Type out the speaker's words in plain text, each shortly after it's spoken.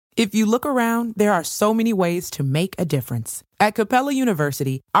If you look around, there are so many ways to make a difference. At Capella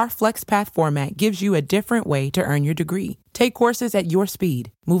University, our FlexPath format gives you a different way to earn your degree. Take courses at your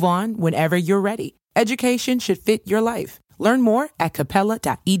speed. Move on whenever you're ready. Education should fit your life. Learn more at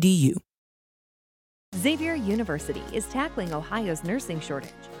capella.edu. Xavier University is tackling Ohio's nursing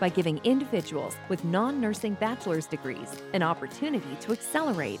shortage by giving individuals with non-nursing bachelor's degrees an opportunity to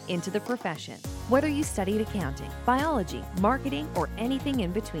accelerate into the profession. Whether you studied accounting, biology, marketing, or anything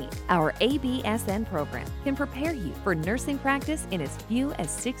in between, our ABSN program can prepare you for nursing practice in as few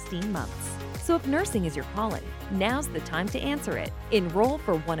as 16 months. So if nursing is your calling, now's the time to answer it. Enroll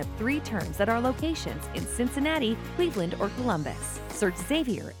for one of 3 terms at our locations in Cincinnati, Cleveland, or Columbus. Search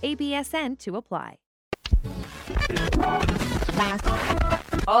Xavier ABSN to apply.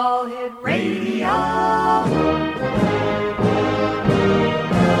 All Hit Radio.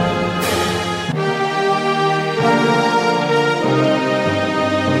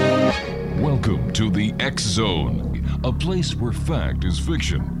 Welcome to the X Zone, a place where fact is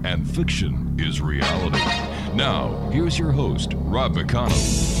fiction and fiction is reality. Now, here's your host, Rob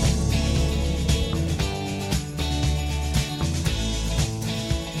McConnell.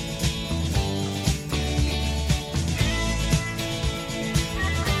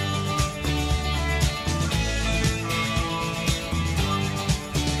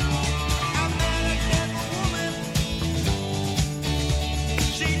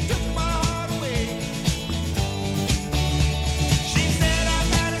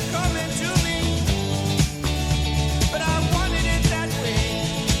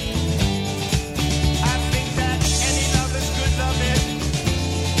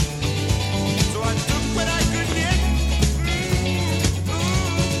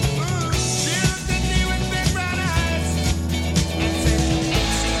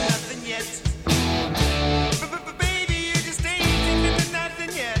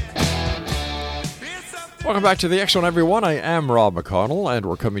 Welcome back to the X Zone, everyone. I am Rob McConnell, and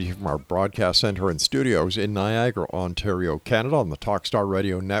we're coming to you from our broadcast center and studios in Niagara, Ontario, Canada, on the Talkstar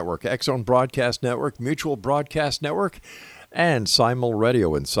Radio Network, X Zone Broadcast Network, Mutual Broadcast Network, and Simul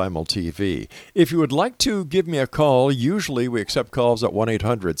Radio and Simul TV. If you would like to give me a call, usually we accept calls at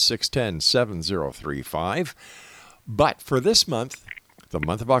 1-800-610-7035. But for this month, the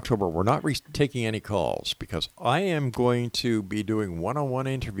month of October, we're not taking any calls because I am going to be doing one-on-one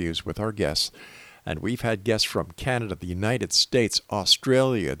interviews with our guests. And we've had guests from Canada, the United States,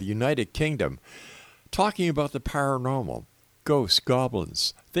 Australia, the United Kingdom, talking about the paranormal, ghosts,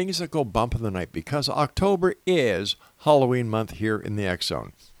 goblins, things that go bump in the night, because October is Halloween month here in the X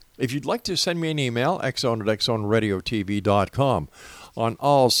Zone. If you'd like to send me an email, xzone@xzoneradiotv.com. On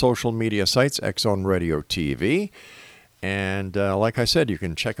all social media sites, X Zone Radio TV. And like I said, you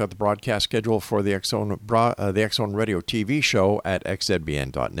can check out the broadcast schedule for the X Zone Radio TV show at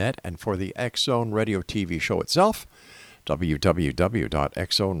xzbn.net, and for the X Zone Radio TV show itself,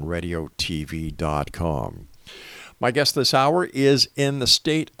 www.xzoneradiotv.com. My guest this hour is in the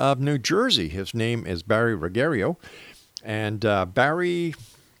state of New Jersey. His name is Barry RUGGERIO, and Barry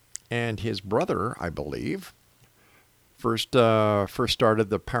and his brother, I believe, first started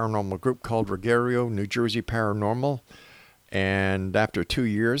the paranormal group called RUGGERIO, New Jersey Paranormal. And after 2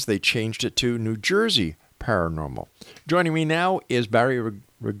 years, they changed it to New Jersey Paranormal. Joining me now is Barry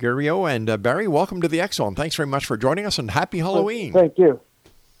RUGGERIO. And Barry, welcome to the X Zone. Thanks very much for joining us, and happy Halloween. Thank you.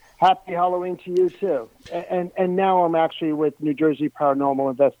 Happy Halloween to you, too. And now I'm actually with New Jersey Paranormal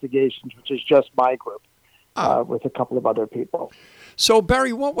Investigations, which is just my group, with a couple of other people. So,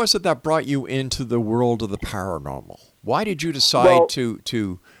 Barry, what was it that brought you into the world of the paranormal? Why did you decide to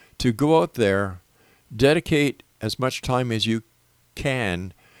go out there, dedicate as much time as you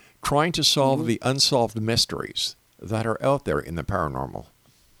can trying to solve the unsolved mysteries that are out there in the paranormal?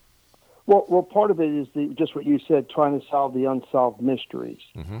 Well, part of it is just what you said, trying to solve the unsolved mysteries.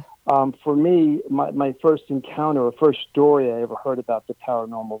 For me, my first encounter, or first story I ever heard about the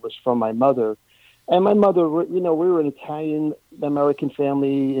paranormal was from my mother. And my mother, we were an Italian-American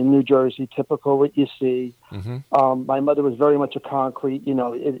family in New Jersey, typical what you see. My mother was very much a concrete, you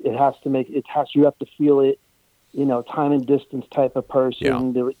have to feel it, time and distance type of person. Yeah.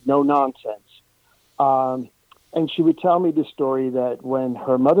 There was no nonsense. And she would tell me the story that when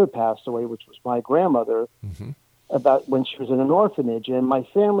her mother passed away, which was my grandmother, about when she was in an orphanage, and my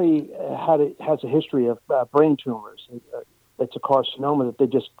family has a history of brain tumors. It's a carcinoma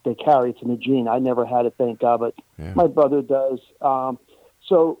that they carry. It's in a gene. I never had it, thank God, but my brother does.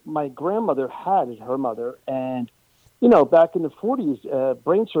 So my grandmother had it, her mother, and back in the 40s,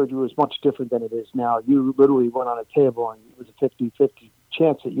 brain surgery was much different than it is now. You literally went on a table, and it was a 50-50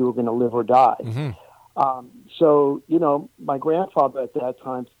 chance that you were going to live or die. So, my grandfather at that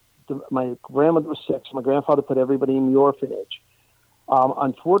time my grandmother was sick, so my grandfather put everybody in the orphanage.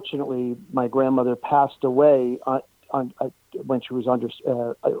 Unfortunately, my grandmother passed away when she was under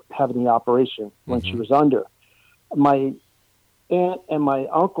having the operation. When she was under, my aunt and my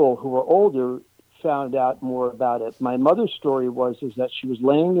uncle, who were older, found out more about it. My mother's story is that she was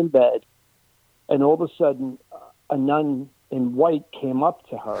laying in bed, and all of a sudden, a nun in white came up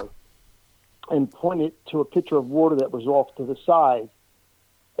to her and pointed to a pitcher of water that was off to the side.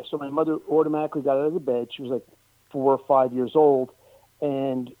 So my mother automatically got out of the bed. She was like 4 or 5 years old,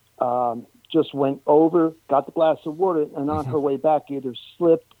 and just went over, got the glass of water, and on her way back either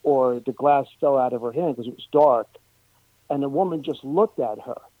slipped or the glass fell out of her hand because it was dark. And the woman just looked at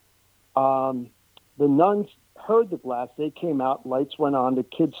her. The nuns heard the glass. They came out, lights went on. The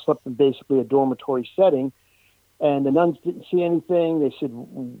kids slept in basically a dormitory setting. And the nuns didn't see anything. They said,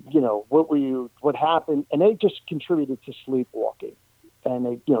 what happened? And they just contributed to sleepwalking. And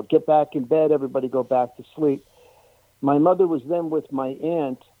they, get back in bed, everybody go back to sleep. My mother was then with my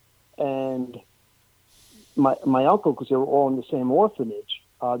aunt and my uncle, because they were all in the same orphanage.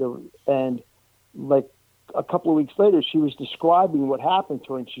 And like a couple of weeks later, she was describing what happened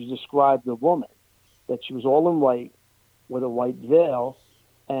to her, and she described the woman, that she was all in white with a white veil.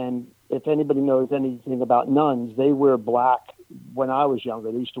 And if anybody knows anything about nuns, they wear black. When I was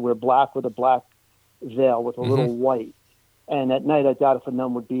younger, they used to wear black with a black veil with a little white. And at night, I doubt if a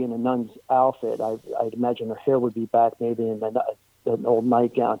nun would be in a nun's outfit. I'd imagine her hair would be back maybe in an old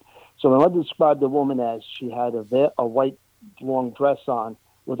nightgown. So my mother described the woman as she had a white long dress on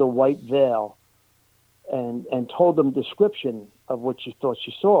with a white veil, and told them the description of what she thought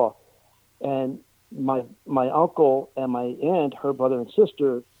she saw. And my uncle and my aunt, her brother and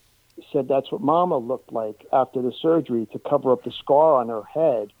sister, said that's what Mama looked like after the surgery to cover up the scar on her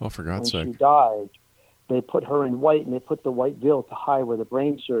head. Oh, for God's sake. When she died. They put her in white, and they put the white veil to hide where the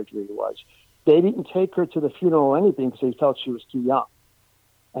brain surgery was. They didn't take her to the funeral or anything because they felt she was too young.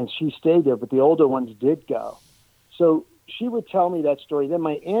 And she stayed there, but the older ones did go. So she would tell me that story. Then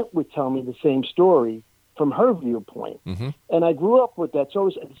my aunt would tell me the same story from her viewpoint. And I grew up with that. So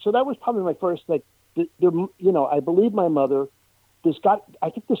that was probably my first, I believe my mother. I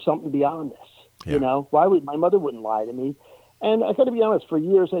think there's something beyond this. Yeah. Why would my mother wouldn't lie to me? And I got to be honest, for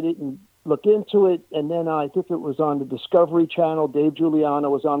years I didn't look into it. And then I think it was on the Discovery Channel. Dave Giuliano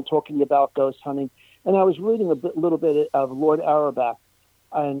was on talking about ghost hunting. And I was reading a little bit of Lord Auerbach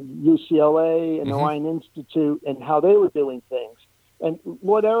and UCLA and the Orion Institute and how they were doing things. And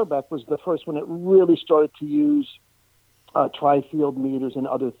Lord Auerbach was the first one that really started to use tri-field meters and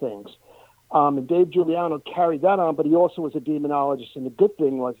other things. And Dave Giuliano carried that on, but he also was a demonologist. And the good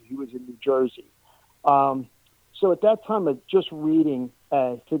thing was he was in New Jersey. So at that time, just reading,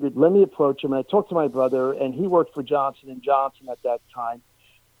 I figured, let me approach him. And I talked to my brother, and he worked for Johnson & Johnson at that time.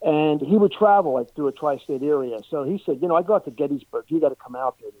 And he would travel through a tri-state area. So he said, I go out to Gettysburg. You got to come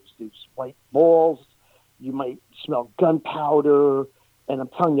out there. There's these white balls. You might smell gunpowder. And I'm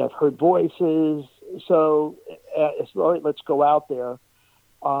telling you, I've heard voices. So it's all right, let's go out there.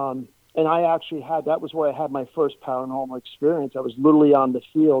 And I actually that was where I had my first paranormal experience. I was literally on the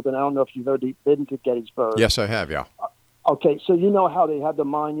field. And I don't know if you've ever been to Gettysburg. Yes, I have, yeah. Okay, so you know how they have the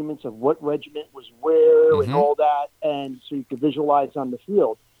monuments of what regiment was where and all that, and so you could visualize on the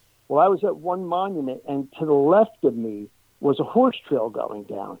field. Well, I was at one monument, and to the left of me was a horse trail going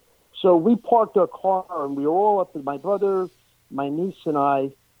down. So we parked our car, and we were all up there. My brother, my niece, and I,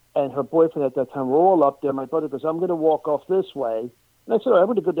 and her boyfriend at that time were all up there. My brother goes, I'm going to walk off this way. And I said, I'm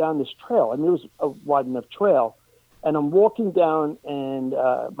going to go down this trail. I mean, it was a wide enough trail. And I'm walking down, and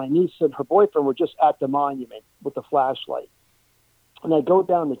my niece and her boyfriend were just at the monument with the flashlight. And I go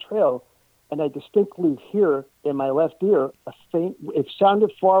down the trail, and I distinctly hear in my left ear a faint, it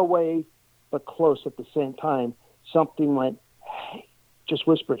sounded far away but close at the same time. Something went, hey, just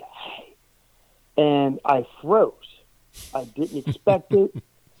whispered, hey. And I froze. I didn't expect it,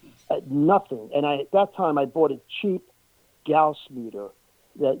 nothing. And at that time, I bought a cheap Gauss meter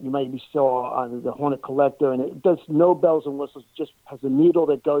that you maybe saw on the Hornet Collector, and it does no bells and whistles, it just has a needle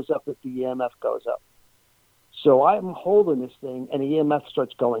that goes up if the EMF goes up. So I'm holding this thing, and the EMF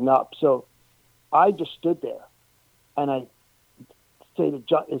starts going up. So I just stood there, and I say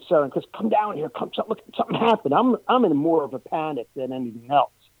to Sarah, "Because come down here, look, something happened." I'm in more of a panic than anything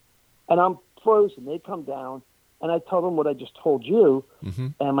else, and I'm frozen. They come down, and I tell them what I just told you,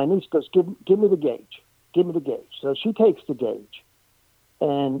 and my niece goes, "Give me the gauge. Give me the gauge." So she takes the gauge.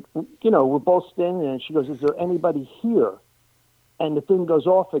 And, we're both standing there, and she goes, "Is there anybody here?" And the thing goes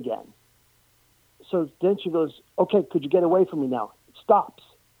off again. So then she goes, "Okay, could you get away from me now?" It stops.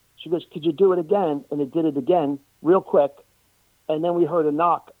 She goes, "Could you do it again?" And it did it again real quick. and then we heard a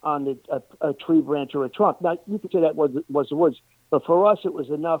knock on a tree branch or a trunk. Now, you could say that was the woods, but for us, it was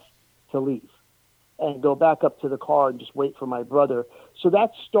enough to leave and go back up to the car and just wait for my brother. So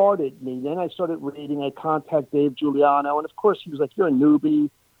that started me. Then I started reading. I contacted Dave Giuliano, and of course, he was like, "You're a newbie.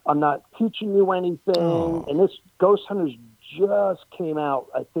 I'm not teaching you anything." Oh. And this Ghost Hunters just came out,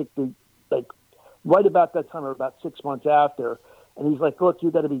 I think, right about that time or about 6 months after. And he's like, "Look, you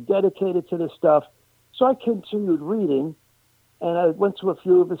got to be dedicated to this stuff." So I continued reading, and I went to a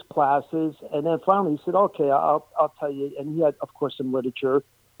few of his classes. And then finally he said, "Okay, I'll tell you." And he had, of course, some literature.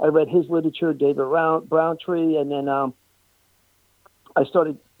 I read his literature, David Browntree, and then I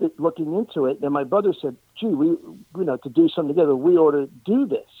started looking into it. And my brother said, "Gee, to do something together, we ought to do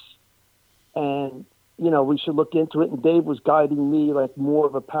this. And, we should look into it." And Dave was guiding me like more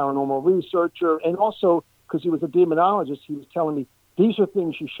of a paranormal researcher. And also, because he was a demonologist, he was telling me, "These are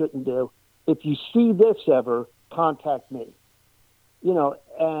things you shouldn't do. If you see this ever, contact me."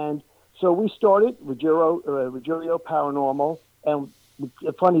 And so we started Ruggiero Paranormal. And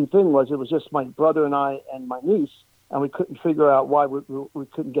the funny thing was, it was just my brother and I and my niece, and we couldn't figure out why we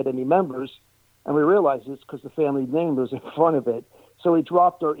couldn't get any members. And we realized it's because the family name was in front of it. So we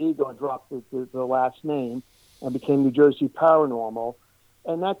dropped our ego and dropped the last name and became New Jersey Paranormal.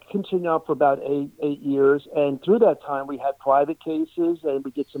 And that continued on for about eight years. And through that time, we had private cases and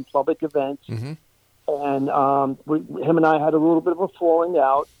we did some public events. Mm-hmm. And him and I had a little bit of a falling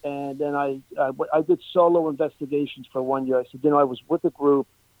out. And then I did solo investigations for 1 year. I said, I was with a group.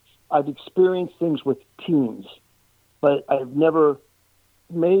 I've experienced things with teams, but I've never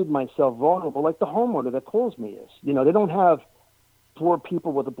made myself vulnerable like the homeowner that calls me is. They don't have 4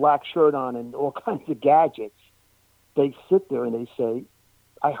 people with a black shirt on and all kinds of gadgets. They sit there and they say,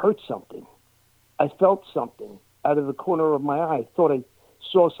 "I heard something. I felt something out of the corner of my eye. I thought I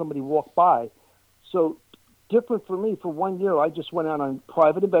saw somebody walk by." So different for me. For 1 year, I just went out on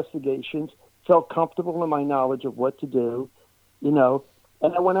private investigations, felt comfortable in my knowledge of what to do, and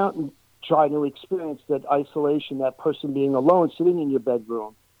I went out and tried to experience that isolation, that person being alone, sitting in your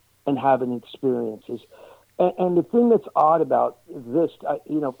bedroom and having experiences. And the thing that's odd about this,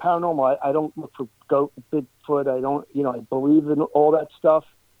 paranormal, I don't look for Bigfoot. I don't, I believe in all that stuff,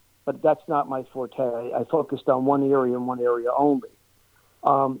 but that's not my forte. I focused on one area and one area only.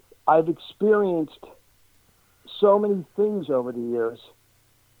 I've experienced so many things over the years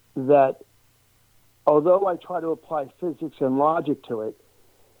that although I try to apply physics and logic to it,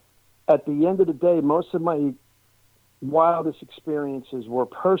 at the end of the day, most of my wildest experiences were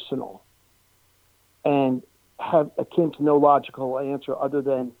personal and have akin to no logical answer other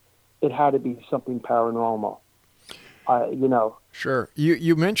than it had to be something paranormal. Sure.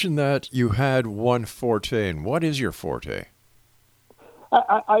 You mentioned that you had one forte, and what is your forte?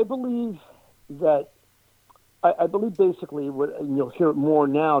 I believe that I believe basically and you'll hear it more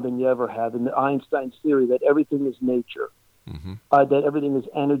now than you ever have in Einstein's theory that everything is nature, mm-hmm. That everything is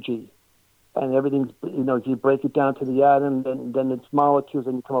energy. And everything's, if you break it down to the atom, then it's molecules,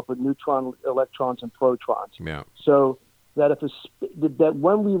 and you come up with neutrons, electrons, and protons. Yeah. So that that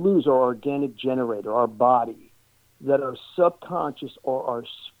when we lose our organic generator, our body, that our subconscious or our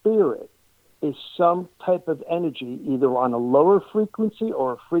spirit is some type of energy, either on a lower frequency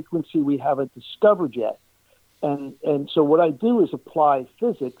or a frequency we haven't discovered yet. And so what I do is apply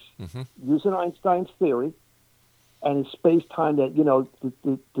physics mm-hmm. using Einstein's theory. And it's space-time that,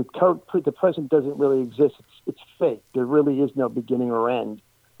 the present doesn't really exist. It's fake. There really is no beginning or end.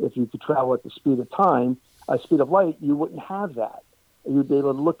 If you could travel at the speed of light, you wouldn't have that. You'd be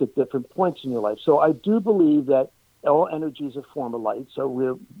able to look at different points in your life. So I do believe that all energy is a form of light. So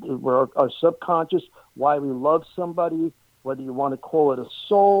we're our subconscious, why we love somebody, whether you want to call it a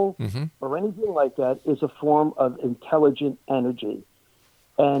soul mm-hmm. or anything like that, is a form of intelligent energy.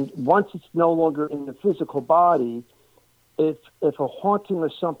 And once it's no longer in the physical body, if a haunting or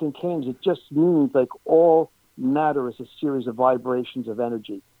something came, it just means like all matter is a series of vibrations of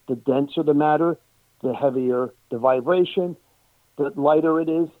energy. The denser the matter, the heavier the vibration. The lighter it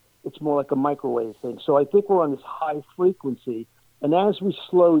is, it's more like a microwave thing. So I think we're on this high frequency. And as we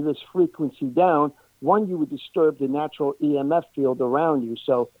slow this frequency down, one, you would disturb the natural EMF field around you.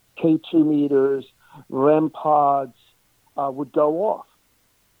 So K2 meters, REM pods would go off.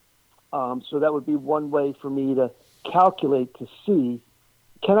 So that would be one way for me to calculate to see,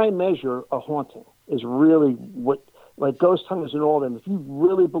 can I measure a haunting? Is really what, like Ghost Hunters and all them, if you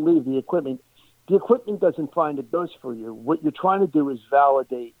really believe the equipment doesn't find a ghost for you. What you're trying to do is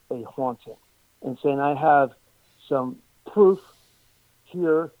validate a haunting and saying, I have some proof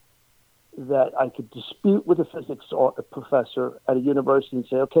here that I could dispute with a physics professor at a university and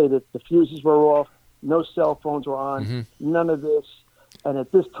say, okay, the fuses were off, No cell phones were on, none of this. And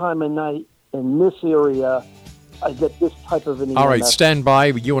at this time of night, in this area, I get this type of an EMF. All right, stand by.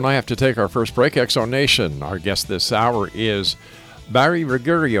 You and I have to take our first break. Exo Nation, our guest this hour is Barry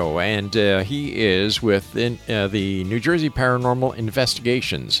Ruggerio, and he is with the New Jersey Paranormal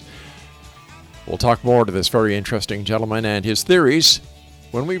Investigations. We'll talk more to this very interesting gentleman and his theories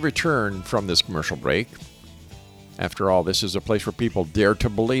when we return from this commercial break. After all, this is a place where people dare to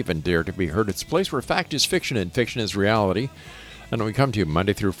believe and dare to be heard. It's a place where fact is fiction and fiction is reality. And we come to you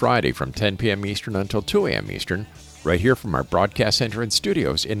Monday through Friday from 10 p.m. Eastern until 2 a.m. Eastern, right here from our broadcast center and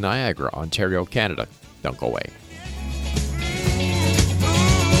studios in Niagara, Ontario, Canada. Don't go away.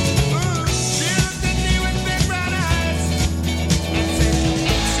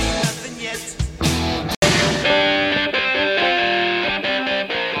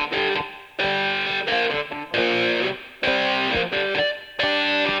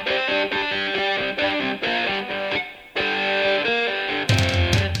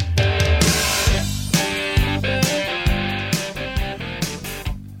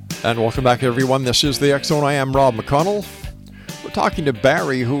 And welcome back, everyone. This is the X Zone. I am Rob McConnell. We're talking to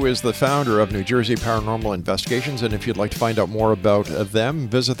Barry, who is the founder of New Jersey Paranormal Investigations. And if you'd like to find out more about them,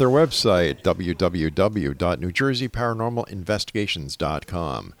 visit their website,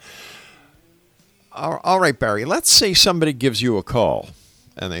 www.newjerseyparanormalinvestigations.com. All right, Barry, let's say somebody gives you a call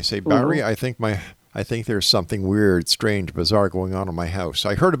and they say, Barry, I think there's something weird, strange, bizarre going on in my house.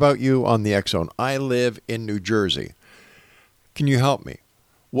 I heard about you on the X Zone. I live in New Jersey. Can you help me?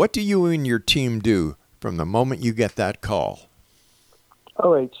 What do you and your team do from the moment you get that call?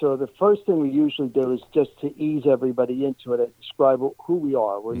 All right, so the first thing we usually do is just to ease everybody into it and describe who we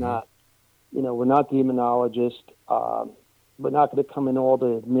are. We're not, we're not demonologists. We're not going to come in all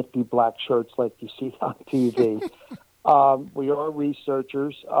the nifty black shirts like you see on TV. We are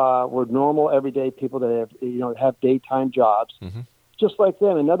researchers. We're normal, everyday people that have daytime jobs, just like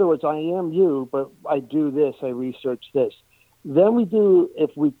them. In other words, I am you, but I do this. I research this. Then we do,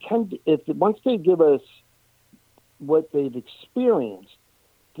 once they give us what they've experienced,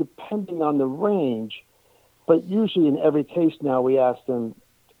 depending on the range, but usually in every case now we ask them,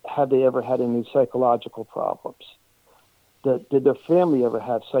 have they ever had any psychological problems? Did their family ever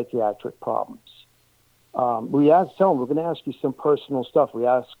have psychiatric problems? Tell them, we're going to ask you some personal stuff. We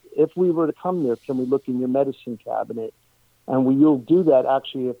ask, if we were to come there, can we look in your medicine cabinet? And you'll do that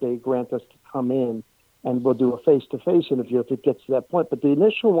actually if they grant us to come in. And we'll do a face-to-face interview if it gets to that point. But the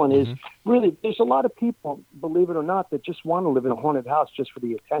initial one is really, there's a lot of people, believe it or not, that just want to live in a haunted house just for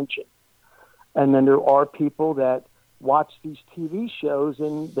the attention. And then there are people that watch these TV shows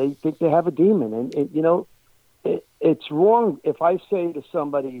and they think they have a demon. And it's wrong if I say to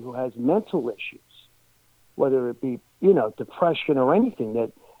somebody who has mental issues, whether it be, depression or anything,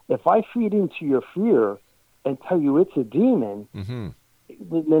 that if I feed into your fear and tell you it's a demon,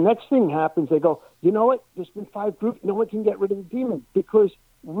 the next thing happens, they go, you know what, there's been 5 groups, no one can get rid of the demon, because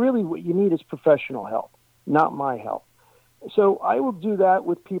really what you need is professional help, not my help. So I will do that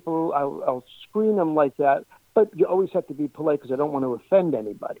with people. I'll screen them like that, but you always have to be polite because I don't want to offend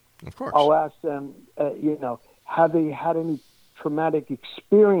anybody. Of course. I'll ask them, have they had any traumatic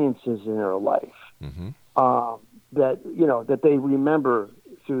experiences in their life that they remember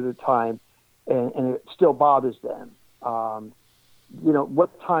through the time and it still bothers them.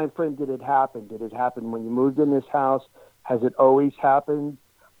 What time frame did it happen? Did it happen when you moved in this house? Has it always happened?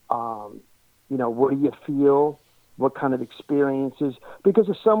 What do you feel? What kind of experiences? Because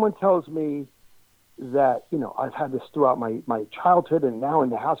if someone tells me that, I've had this throughout my childhood and now in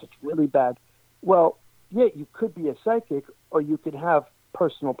the house it's really bad, well, yeah, you could be a psychic or you could have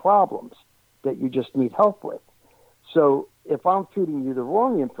personal problems that you just need help with. So if I'm feeding you the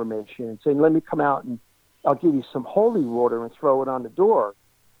wrong information and saying, let me come out and I'll give you some holy water and throw it on the door,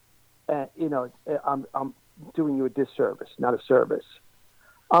 I'm doing you a disservice, not a service.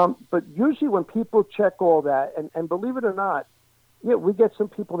 But usually when people check all that, and believe it or not, we get some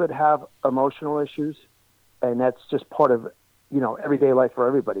people that have emotional issues, and that's just part of, everyday life for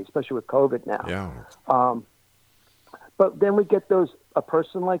everybody, especially with COVID now. Yeah. But then we get a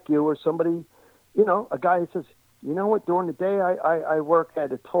person like you or somebody, a guy who says, you know what, during the day I work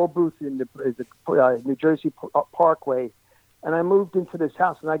at a toll booth in the New Jersey Parkway, and I moved into this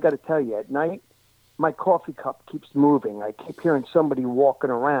house, and I got to tell you, at night, my coffee cup keeps moving. I keep hearing somebody walking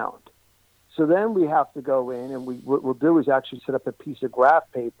around. So then we have to go in, and what we'll do is actually set up a piece of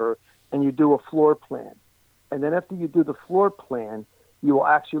graph paper, and you do a floor plan. And then after you do the floor plan, you will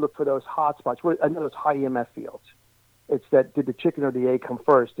actually look for those hot spots. I know those high EMF fields. It's that, did the chicken or the egg come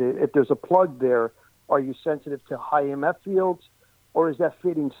first? If there's a plug there, are you sensitive to high EMF fields, or is that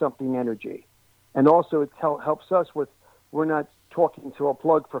feeding something energy? And also it helps us with, we're not talking to a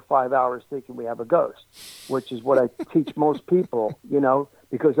plug for 5 hours thinking we have a ghost, which is what I teach most people,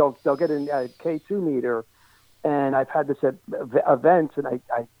 because they'll get a K2 meter, and I've had this at events, and I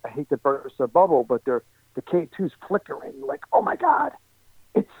hate to burst a bubble, but the K2's flickering, like, oh my God,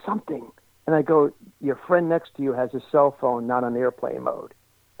 it's something. And I go, your friend next to you has a cell phone not on airplane mode,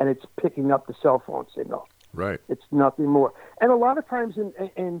 and it's picking up the cell phone signal. Right. It's nothing more. And a lot of times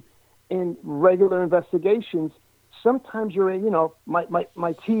in regular investigations, sometimes my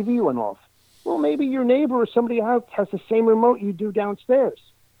TV went off. Well, maybe your neighbor or somebody else has the same remote you do downstairs.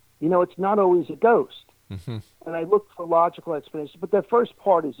 It's not always a ghost. Mm-hmm. And I look for logical explanations. But the first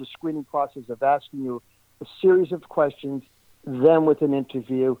part is the screening process of asking you a series of questions, then with an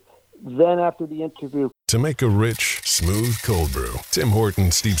interview, then after the interview. To make a rich, smooth cold brew, Tim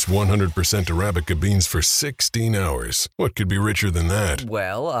Hortons steeps 100% Arabica beans for 16 hours. What could be richer than that?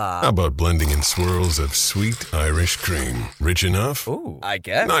 Well, How about blending in swirls of sweet Irish cream? Rich enough? Ooh, I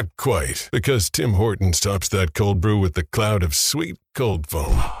guess. Not quite, because Tim Hortons tops that cold brew with the cloud of sweet cold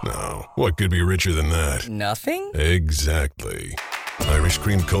foam. Now, what could be richer than that? Nothing? Exactly. Irish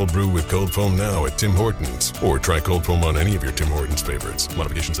cream cold brew with cold foam now at Tim Hortons. Or try cold foam on any of your Tim Hortons favorites.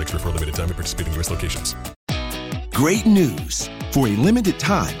 Modifications extra for a limited time at participating U.S. locations. Great news. For a limited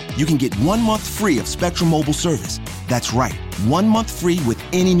time, you can get 1 month free of Spectrum Mobile service. That's right, 1 month free with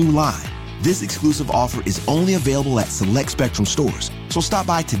any new line. This exclusive offer is only available at select Spectrum stores. So stop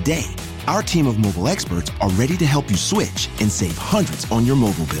by today. Our team of mobile experts are ready to help you switch and save hundreds on your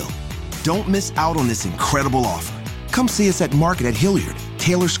mobile bill. Don't miss out on this incredible offer. Come see us at Market at Hilliard,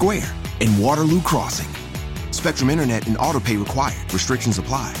 Taylor Square, and Waterloo Crossing. Spectrum Internet and autopay required. Restrictions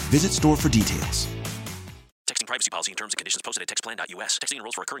apply. Visit store for details. Texting privacy policy and terms and conditions posted at textplan.us. Texting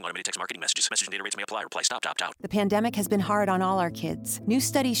enrolls for recurring automated text marketing messages. Message and data rates may apply. Reply stop to opt out. The pandemic has been hard on all our kids. New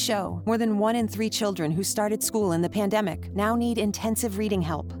studies show more than 1 in 3 children who started school in the pandemic now need intensive reading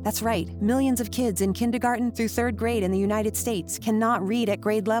help. That's right. Millions of kids in kindergarten through 3rd grade in the United States cannot read at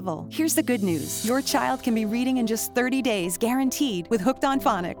grade level. Here's the good news. Your child can be reading in just 30 days, guaranteed, with Hooked on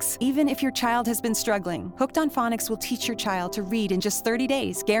Phonics. Even if your child has been struggling, Hooked on Phonics will teach your child to read in just 30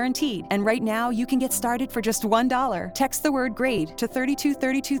 days, guaranteed. And right now, you can get started for just $1. Text the word GRADE to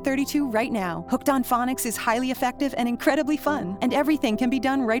 323232 right now. Hooked on Phonics is highly effective and incredibly fun, and everything can be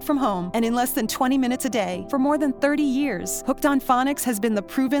done right from home and in less than 20 minutes a day. For more than 30 years, Hooked on Phonics has been the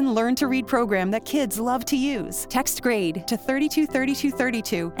proven learn-to-read program that kids love to use. Text GRADE to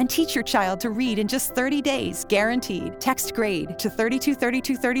 323232 and teach your child to read in just 30 days, guaranteed. Text GRADE to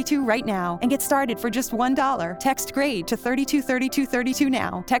 323232 right now and get started for just $1. Text GRADE to 323232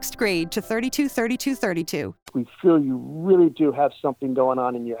 now. Text GRADE to 323232. We feel you really do have something going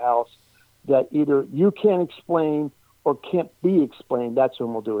on in your house that either you can't explain or can't be explained, that's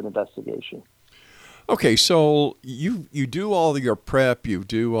when we'll do an investigation. Okay, so you do all your prep, you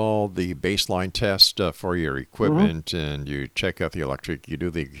do all the baseline test for your equipment, and you check out the electric, you do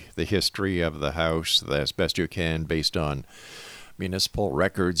the history of the house as best you can based on municipal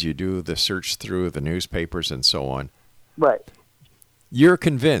records, you do the search through the newspapers and so on. Right. You're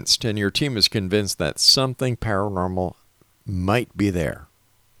convinced, and your team is convinced, that something paranormal might be there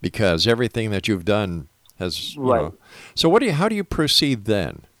because everything that you've done has, right. So how do you proceed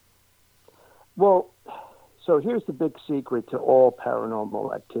then? Well, so here's the big secret to all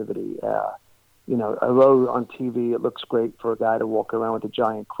paranormal activity. Although on TV it looks great for a guy to walk around with a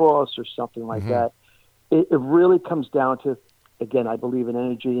giant cross or something like that, it really comes down to, again, I believe in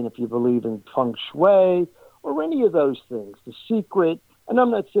energy, and if you believe in feng shui or any of those things, the secret, and I'm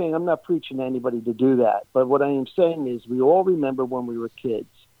not preaching to anybody to do that, but what I am saying is we all remember when we were kids,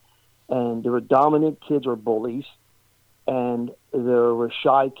 and there were dominant kids or bullies, and there were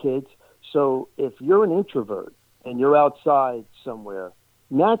shy kids. So if you're an introvert and you're outside somewhere,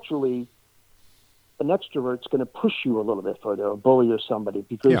 naturally an extrovert's going to push you a little bit further, a bully or somebody,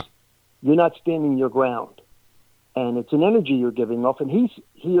 because you're not standing your ground. And it's an energy you're giving off, and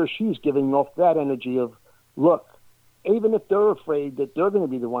he or she's giving off that energy of, look, even if they're afraid that they're going to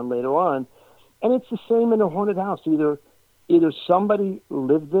be the one later on. And it's the same in a haunted house. Either somebody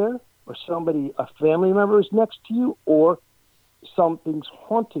lived there, or a family member is next to you, or something's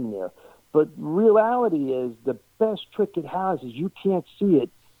haunting there. But reality is the best trick it has is you can't see it.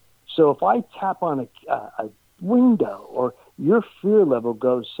 So if I tap on a window, or your fear level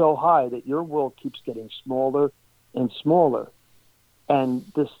goes so high that your world keeps getting smaller and smaller, and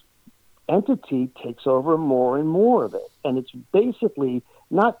this entity takes over more and more of it. And it's basically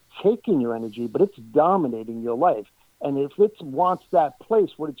not taking your energy, but it's dominating your life. And if it wants that place,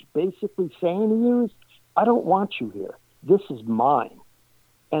 what it's basically saying to you is, I don't want you here. This is mine.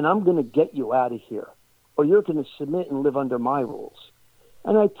 and I'm going to get you out of here, or you're going to submit and live under my rules.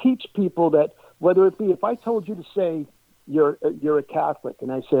 And I teach people that whether it be, if I told you to say you're a Catholic,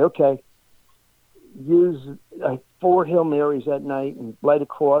 and I say, okay, use 4 Hail Marys at night and light a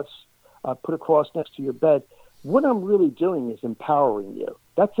cross, put a cross next to your bed, what I'm really doing is empowering you.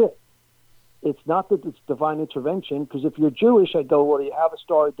 That's it. It's not that it's divine intervention, because if you're Jewish, I go, well, do you have a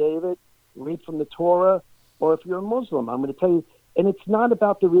Star of David? Read from the Torah. Or if you're a Muslim, I'm going to tell you, and it's not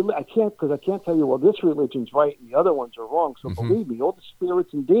about the religion. I can't tell you, well, this religion's right and the other ones are wrong. So believe me, all the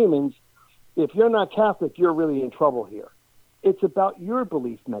spirits and demons, if you're not Catholic, you're really in trouble here. It's about your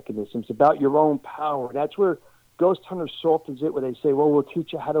belief mechanisms, about your own power. That's where Ghost Hunter softens it, where they say, well, we'll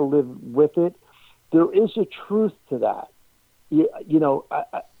teach you how to live with it. There is a truth to that.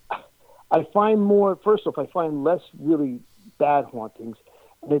 I find more, first off, I find less really bad hauntings.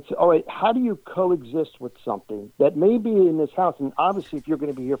 And it's, all right, how do you coexist with something that may be in this house? And obviously, if you're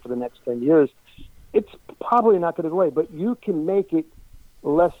going to be here for the next 10 years, it's probably not going to go away, but you can make it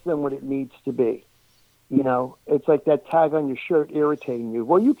less than what it needs to be. It's like that tag on your shirt irritating you.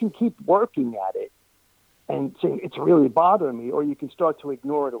 Well, you can keep working at it and saying it's really bothering me, or you can start to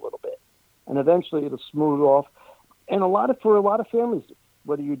ignore it a little bit. And eventually it'll smooth off. And for a lot of families,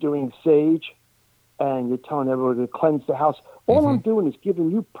 whether you're doing sage and you're telling everyone to cleanse the house, all I'm doing is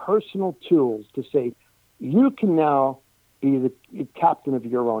giving you personal tools to say, you can now be the captain of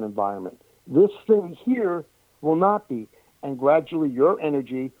your own environment. This thing here will not be. And gradually your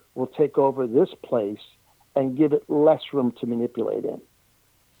energy will take over this place and give it less room to manipulate in.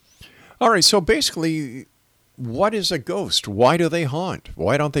 All right, so basically, what is a ghost? Why do they haunt?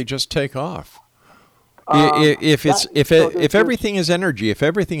 Why don't they just take off? If everything is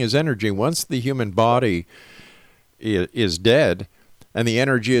energy, once the human body is dead and the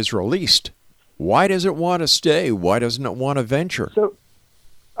energy is released, why does it want to stay? Why doesn't it want to venture? So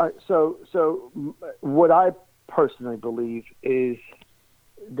what I personally believe is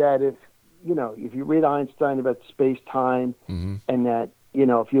that if you read Einstein about space-time, and that,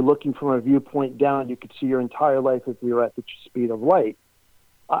 if you're looking from a viewpoint down, you could see your entire life if you were at the speed of light.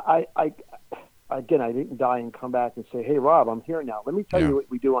 Again, I didn't die and come back and say, hey, Rob, I'm here now. Let me tell you what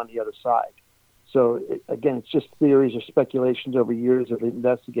we do on the other side. So, again, it's just theories or speculations over years of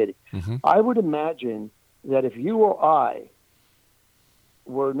investigating. I would imagine that if you or I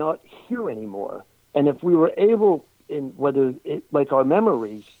were not here anymore, and if we were able, like our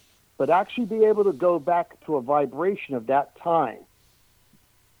memories, but actually be able to go back to a vibration of that time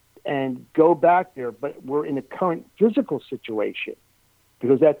and go back there, but we're in a current physical situation,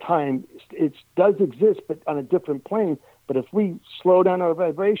 because that time, it does exist, but on a different plane. But if we slow down our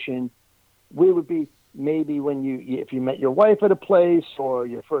vibration, we would be maybe if you met your wife at a place, or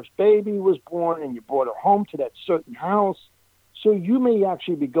your first baby was born and you brought her home to that certain house. So you may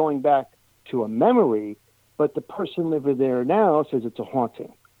actually be going back to a memory, but the person living there now says it's a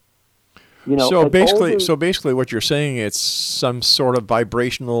haunting. So basically what you're saying, it's some sort of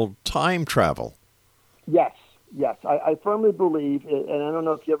vibrational time travel. Yes. I firmly believe, and I don't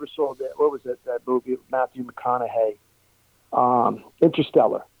know if you ever saw that movie, Matthew McConaughey,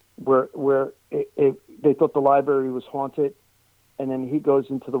 Interstellar, where they thought the library was haunted, and then he goes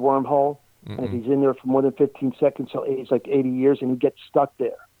into the wormhole, and if he's in there for more than 15 seconds, he'll age like 80 years, and he gets stuck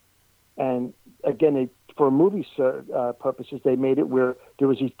there. And again, for movie purposes, they made it where there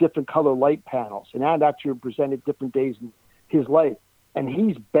was these different color light panels, and that actually represented different days in his life. And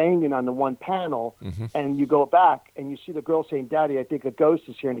he's banging on the one panel, and you go back, and you see the girl saying, Daddy, I think a ghost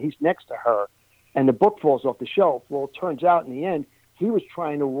is here, and he's next to her, and the book falls off the shelf. Well, it turns out in the end, he was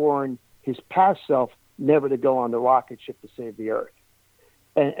trying to warn his past self never to go on the rocket ship to save the Earth.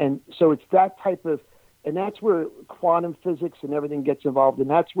 And so it's that type of, and that's where quantum physics and everything gets involved, and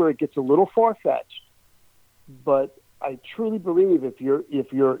that's where it gets a little far-fetched. But I truly believe if you're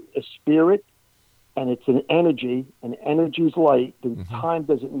a spirit, and it's an energy, and energy's light, then time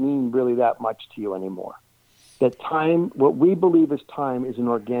doesn't mean really that much to you anymore. That time, what we believe is time, is an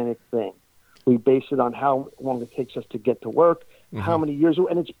organic thing. We base it on how long it takes us to get to work, how many years,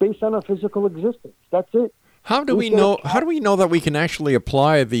 and it's based on our physical existence. That's it. How do we know that we can actually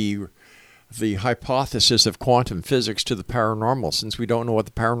apply the hypothesis of quantum physics to the paranormal, since we don't know what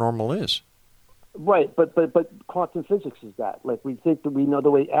the paranormal is? Right, but quantum physics is that. Like, we think that we know the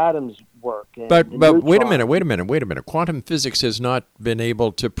way atoms work. But wait a minute. Quantum physics has not been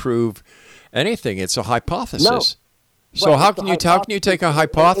able to prove anything. It's a hypothesis. No. So how can you take a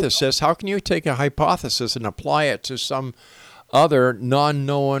hypothesis? How can you take a hypothesis and apply it to some other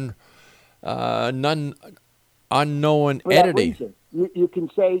unknown entity? You can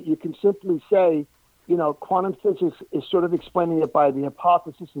simply say, quantum physics is sort of explaining it by the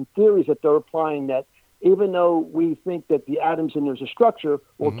hypothesis and theories that they're applying, that even though we think that the atoms and there's a structure,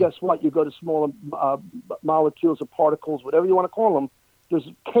 well, guess what? You go to smaller molecules or particles, whatever you want to call them, there's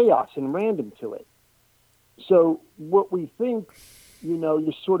chaos and random to it. So what we think,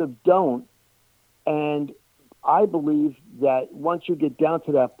 you sort of don't. And I believe that once you get down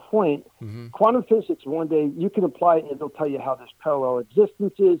to that point, quantum physics, one day you can apply it and it'll tell you how this parallel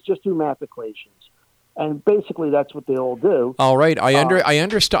existence is, just do math equations. And basically that's what they all do. All right. I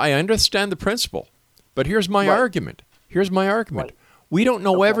understand the principle. But here's my argument. Right. We don't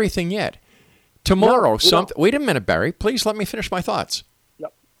know everything yet. Tomorrow, wait a minute, Barry. Please let me finish my thoughts.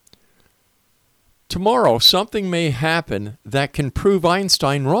 Yep. Tomorrow, something may happen that can prove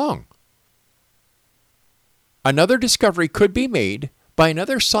Einstein wrong. Another discovery could be made by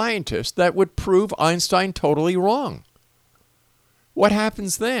another scientist that would prove Einstein totally wrong. What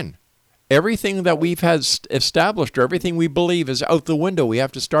happens then? Everything that we've had established, or everything we believe, is out the window. We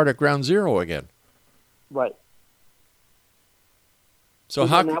have to start at ground zero again. Right. So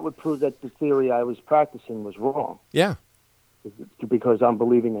that would prove that the theory I was practicing was wrong. Yeah. Because I'm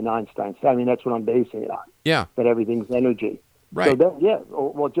believing in Einstein. I mean, that's what I'm basing it on. Yeah. That everything's energy. Right. So then,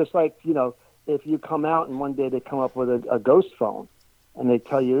 well, just like, if you come out and one day they come up with a ghost phone and they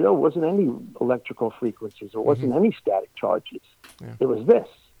tell you, there wasn't any electrical frequencies, there wasn't any static charges. Yeah. It was this.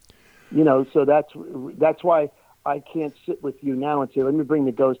 So that's why I can't sit with you now and say, let me bring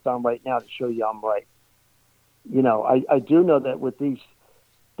the ghost on right now to show you I'm right. I do know that with these,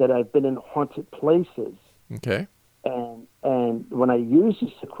 that I've been in haunted places. Okay. And when I use this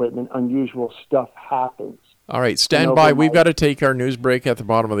equipment, unusual stuff happens. All right, stand by. We've got to take our news break at the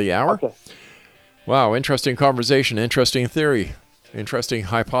bottom of the hour. Okay. Wow, interesting conversation, interesting theory, interesting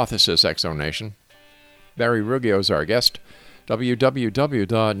hypothesis, Exo Nation. Barry Ruggero is our guest.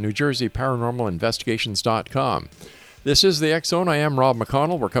 www.NewJerseyParanormalInvestigations.com. This is the X Zone. I am Rob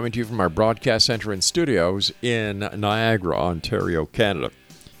McConnell. We're coming to you from our broadcast center and studios in Niagara, Ontario, Canada.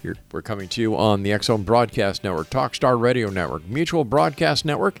 We're coming to you on the X Zone Broadcast Network, Talkstar Radio Network, Mutual Broadcast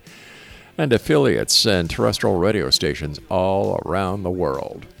Network, and affiliates and terrestrial radio stations all around the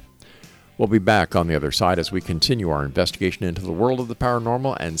world. We'll be back on the other side as we continue our investigation into the world of the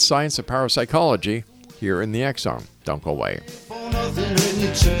paranormal and science of parapsychology here in the X Zone. Don't go away.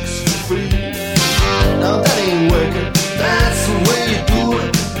 Now that ain't working, that's the way you do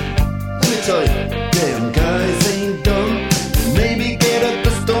it. Let me tell you, damn guys ain't dumb. Maybe get a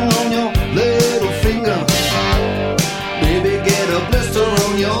blister on your little finger. Maybe get a blister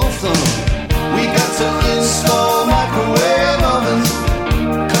on your thumb. We got to install microwave ovens,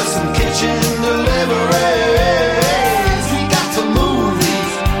 custom kitchen deliveries. We got to move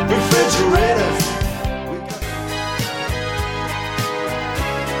these refrigerators.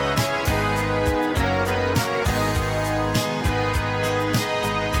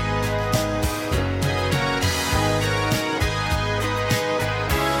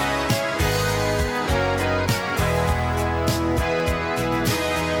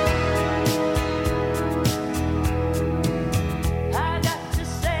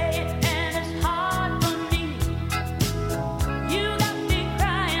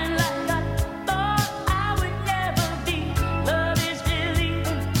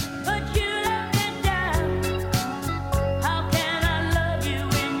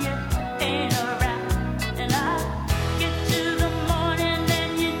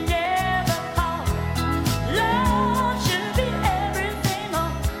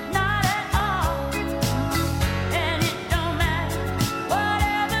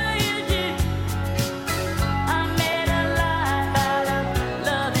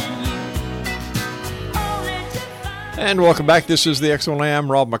 And welcome back. This is the X-Zone. I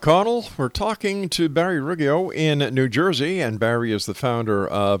am Rob McConnell. We're talking to Barry Ruggero in New Jersey, and Barry is the founder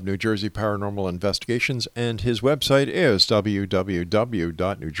of New Jersey Paranormal Investigations, and his website is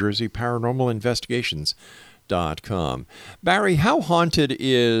www.NewJerseyParanormalInvestigations.com. Barry, how haunted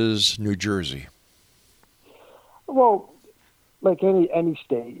is New Jersey? Well, like any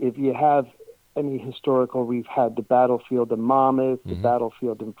state, if you have any historical, we've had the battlefield of Monmouth, the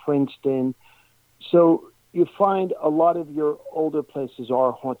battlefield in Princeton. So you find a lot of your older places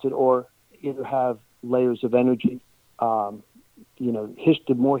are haunted or either have layers of energy. The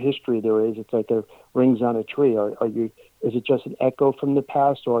more history there is, it's like there rings on a tree. Is it just an echo from the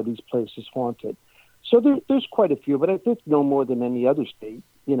past, or are these places haunted? So there's quite a few, but I think no more than any other state,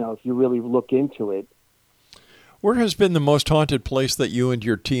 if you really look into it. Where has been the most haunted place that you and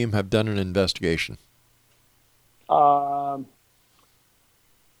your team have done an investigation?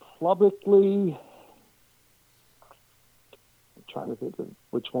 Publicly, trying to think of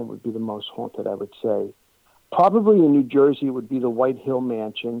which one would be the most haunted, I would say. Probably in New Jersey, it would be the White Hill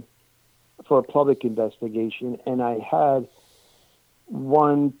Mansion for a public investigation. And I had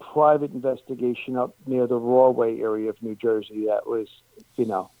one private investigation up near the Rawway area of New Jersey that was,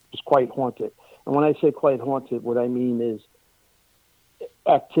 was quite haunted. And when I say quite haunted, what I mean is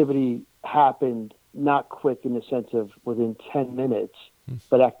activity happened not quick in the sense of within 10 minutes,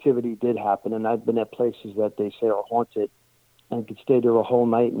 but activity did happen. And I've been at places that they say are haunted and could stay there a whole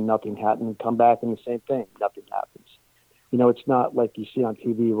night and nothing happened, and come back and the same thing, nothing happens. It's not like you see on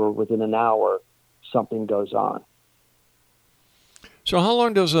TV where within an hour something goes on. So how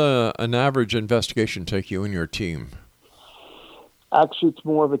long does an average investigation take you and your team? Actually, it's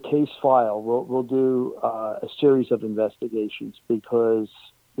more of a case file. We'll do a series of investigations because,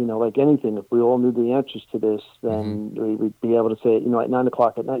 like anything, if we all knew the answers to this, then we'd be able to say, at 9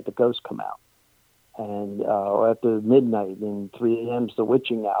 o'clock at night, the ghosts come out. And or after midnight and 3 a.m. is the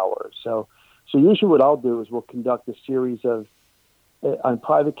witching hour. So usually what I'll do is we'll conduct a series of, on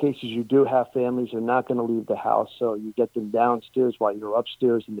private cases, you do have families who are not going to leave the house, so you get them downstairs while you're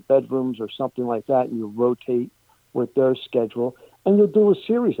upstairs in the bedrooms or something like that, and you rotate with their schedule, and you'll do a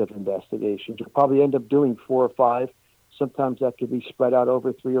series of investigations. You'll probably end up doing 4 or 5. Sometimes that could be spread out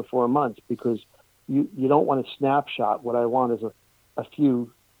over 3 or 4 months because you don't want a snapshot. What I want is a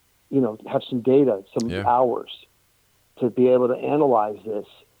few, have some data, some hours to be able to analyze this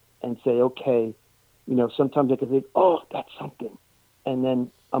and say, okay, sometimes I can think, oh, that's something. And then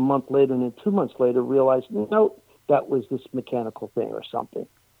a month later and then 2 months later realize, no, that was this mechanical thing or something.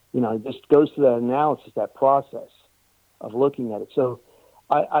 It just goes through that analysis, that process of looking at it. So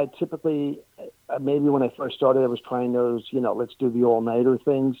I typically, maybe when I first started, I was trying those, let's do the all-nighter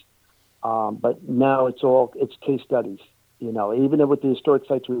things. But now it's case studies. Even with the historic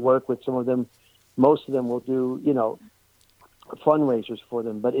sites we work with, some of them, most of them will do, fundraisers for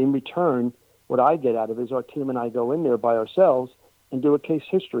them. But in return, what I get out of it is our team and I go in there by ourselves and do a case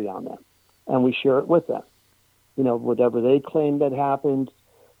history on them. And we share it with them. Whatever they claim that happened,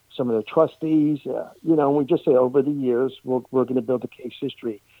 some of the trustees, and we just say over the years, we're going to build a case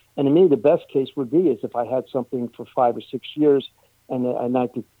history. And to me, the best case would be is if I had something for 5 or 6 years and I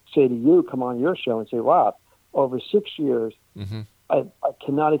could say to you, come on your show and say, Rob, over 6 years, I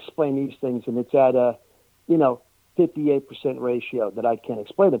cannot explain these things, and it's at a, 58% ratio that I can't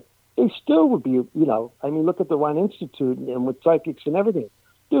explain it. They still would be, look at the Rhine Institute and with psychics and everything.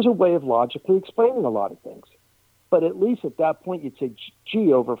 There's a way of logically explaining a lot of things. But at least at that point, you'd say,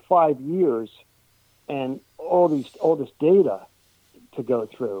 gee, over 5 years and all this data to go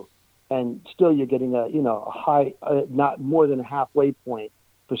through, and still you're getting a high, not more than a halfway point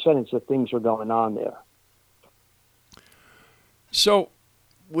percentage that things are going on there. So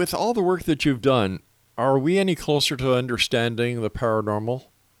with all the work that you've done, are we any closer to understanding the paranormal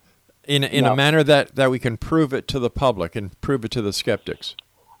in a manner that we can prove it to the public and prove it to the skeptics?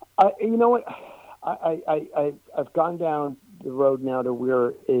 You know what? I've gone down the road now to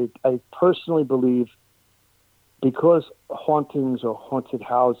where I personally believe, because hauntings or haunted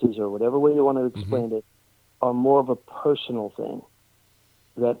houses or whatever way you want to explain it are more of a personal thing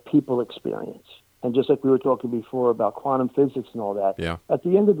that people experience. And just like we were talking before about quantum physics and all that, at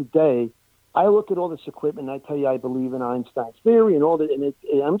the end of the day, I look at all this equipment and I tell you I believe in Einstein's theory and all that,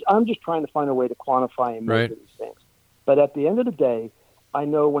 and I'm just trying to find a way to quantify and measure these things. But at the end of the day, I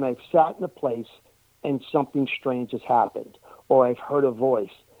know when I've sat in a place and something strange has happened, or I've heard a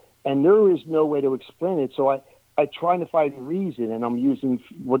voice, and there is no way to explain it. So I try to find a reason, and I'm using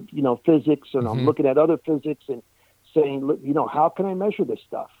physics, and I'm looking at other physics and saying, look, how can I measure this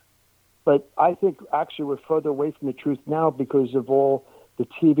stuff? But I think actually we're further away from the truth now because of all the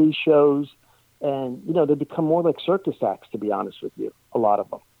TV shows, and they become more like circus acts, to be honest with you. A lot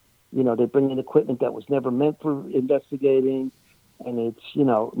of them, they bring in equipment that was never meant for investigating. And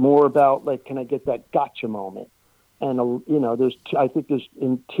it's, more about, like, can I get that gotcha moment? And, I think there's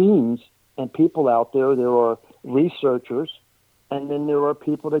in teams and people out there are researchers, and then there are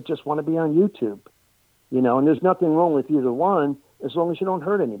people that just want to be on YouTube, and there's nothing wrong with either one as long as you don't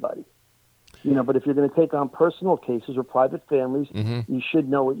hurt anybody. But if you're going to take on personal cases or private families, you should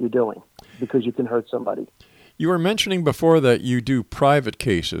know what you're doing because you can hurt somebody. You were mentioning before that you do private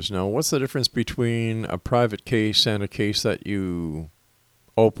cases. Now, what's the difference between a private case and a case that you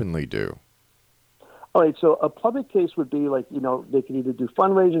openly do? All right, so a public case would be like, they could either do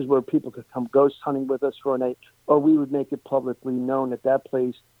fundraisers where people could come ghost hunting with us for a night, or we would make it publicly known at that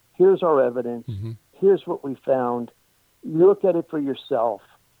place, here's our evidence, here's what we found, you look at it for yourself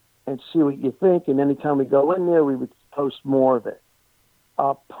and see what you think, and anytime we go in there, we would post more of it.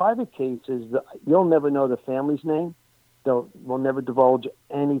 Private cases, you'll never know the family's name. We'll never divulge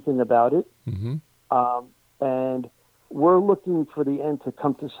anything about it. Mm-hmm. And we're looking for the end to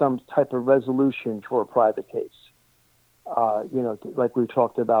come to some type of resolution for a private case. Like we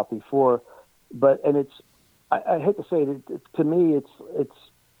talked about before, I hate to say it, to me, it's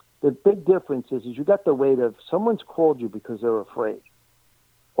the big difference is you got the weight of someone's called you because they're afraid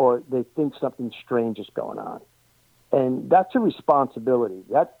or they think something strange is going on. And that's a responsibility.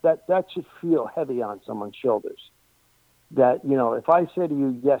 That should feel heavy on someone's shoulders. That, if I say to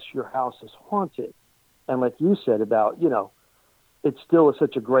you, yes, your house is haunted, and like you said about, it's still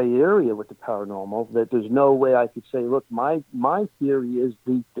such a gray area with the paranormal that there's no way I could say, look, my theory is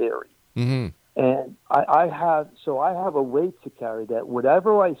the theory. Mm-hmm. And I have a weight to carry that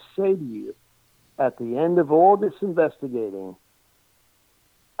whatever I say to you at the end of all this investigating,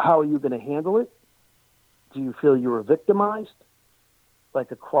 how are you going to handle it? Do you feel you were victimized,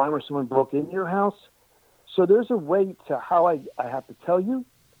 like a crime or someone broke into your house? So there's a weight to how I have to tell you,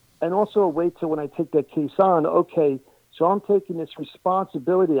 and also a weight to when I take that case on, okay, so I'm taking this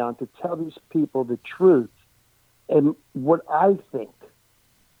responsibility on to tell these people the truth and what I think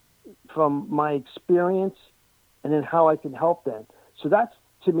from my experience and then how I can help them. So that's,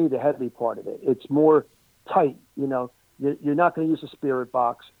 to me, the heavy part of it. It's more tight, You're not going to use a spirit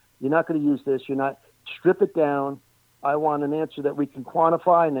box. You're not going to use this. You're not. Strip it down. I want an answer that we can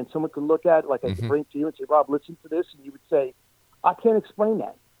quantify, and then someone can look at it, like I can bring to you and say, Rob, listen to this. And you would say, I can't explain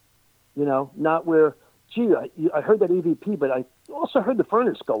that. Not where, gee, I heard that EVP, but I also heard the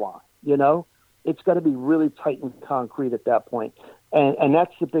furnace go on. It's got to be really tight and concrete at that point. And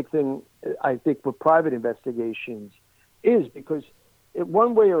that's the big thing, I think, with private investigations is because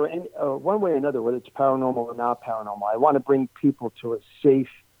one way or another, whether it's paranormal or not paranormal, I want to bring people to a safe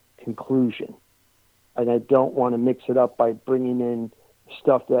conclusion. And I don't want to mix it up by bringing in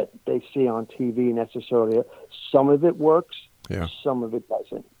stuff that they see on TV necessarily. Some of it works, some of it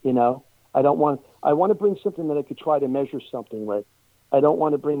doesn't. I want to bring something that I could try to measure something with. I don't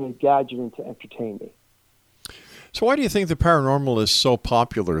want to bring a gadget in to entertain me. So why do you think the paranormal is so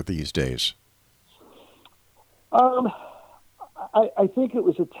popular these days? I think it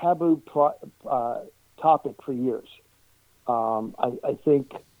was a taboo topic for years. I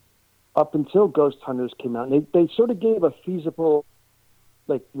think up until Ghost Hunters came out, and they sort of gave a feasible,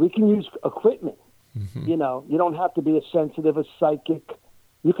 like, we can use equipment. Mm-hmm. You don't have to be a sensitive, a psychic.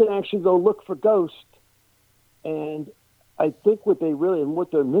 You can actually go look for ghosts. And I think what their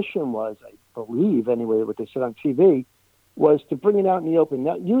mission was, I believe anyway, what they said on TV, was to bring it out in the open.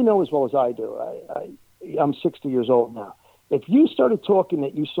 Now, as well as I do. I'm 60 years old now. If you started talking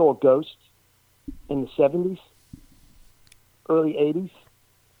that you saw ghosts in the 70s, early 80s,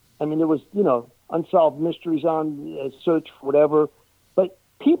 I mean, there was, unsolved mysteries on search for whatever, but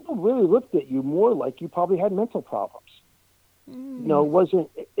people really looked at you more like you probably had mental problems.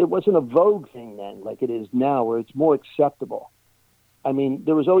 It wasn't a vogue thing then like it is now, where it's more acceptable. I mean,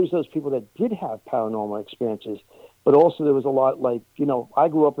 there was always those people that did have paranormal experiences, but also there was a lot like, I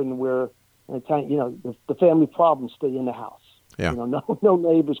grew up in where, the family problems stay in the house. Yeah. No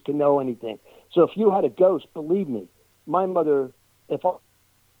neighbors can know anything. So if you had a ghost, believe me, my mother, if I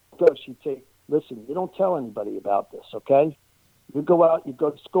ghost, she'd say, listen, you don't tell anybody about this, okay? You go out, you go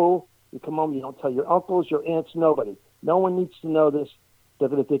to school, you come home, you don't tell your uncles, your aunts, nobody. No one needs to know this. They're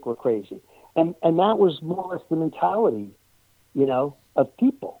going to think we're crazy. And that was more or less the mentality, of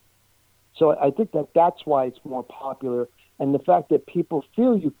people. So I think that's why it's more popular. And the fact that people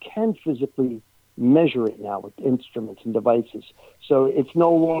feel you can physically measure it now with instruments and devices. So it's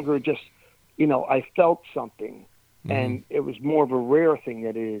no longer just, I felt something. Mm-hmm. And it was more of a rare thing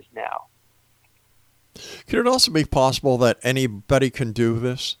than it is now. Could it also be possible that anybody can do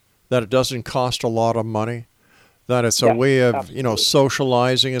this? That it doesn't cost a lot of money? That it's a way of, absolutely,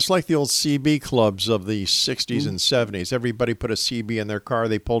 socializing. It's like the old CB clubs of the 60s and 70s. Everybody put a CB in their car.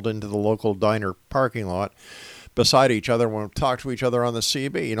 They pulled into the local diner parking lot beside each other and would talk to each other on the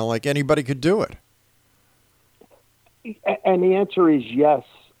CB. Like anybody could do it. And the answer is yes.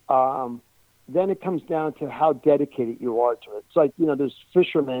 Then it comes down to how dedicated you are to it. It's like, there's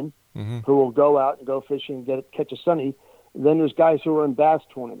fishermen who will go out and go fishing and catch a sunny. Then there's guys who are in bass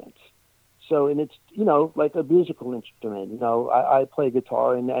tournaments. So, and it's, like a musical instrument. I play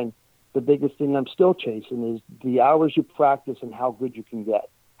guitar, and the biggest thing I'm still chasing is the hours you practice and how good you can get.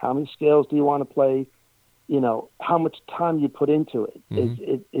 How many scales do you want to play? How much time you put into it.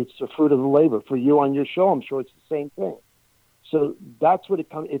 Mm-hmm. It's the fruit of the labor. For you on your show, I'm sure it's the same thing. So that's what it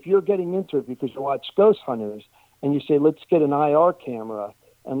comes. If you're getting into it because you watch Ghost Hunters and you say, let's get an IR camera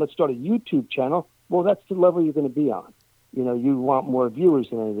and let's start a YouTube channel, well, that's the level you're going to be on. You want more viewers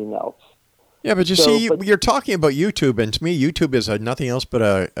than anything else. Yeah, but you're talking about YouTube, and to me, YouTube is nothing else but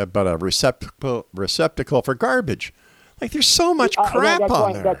a receptacle for garbage. Like, there's so much crap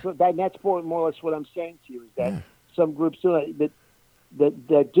on there. That's more or less what I'm saying to you, is that some groups that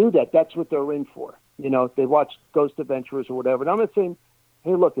do that. That's what they're in for. They watch Ghost Adventurers or whatever. And I'm not saying,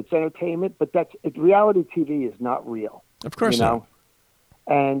 hey, look, it's entertainment, but reality TV is not real. Of course not.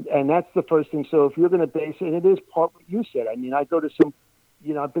 And that's the first thing. So if you're going to base it, and it is part what you said. I mean, I go to some,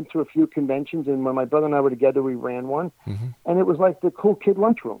 I've been to a few conventions, and when my brother and I were together, we ran one, and it was like the cool kid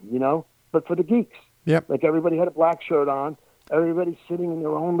lunchroom, but for the geeks. Yep. Like, everybody had a black shirt on, everybody sitting in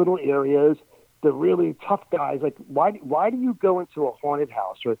their own little areas. The really tough guys, like, why do you go into a haunted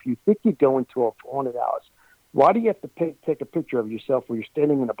house? Or if you think you go into a haunted house, why do you have to take a picture of yourself where you're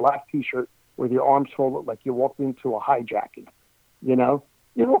standing in a black T-shirt with your arms folded like you walked into a hijacking? You're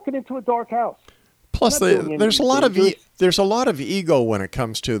walking into a dark house. Plus, there's a lot of ego when it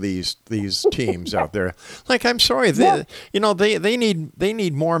comes to these teams out there. Like, I'm sorry, they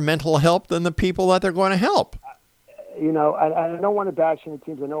need more mental help than the people that they're going to help. I don't want to bash any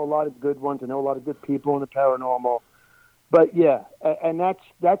teams. I know a lot of good ones. I know a lot of good people in the paranormal. But yeah, and that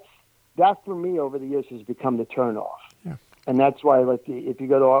for me over the years has become the turnoff. Yeah. And that's why, like, if you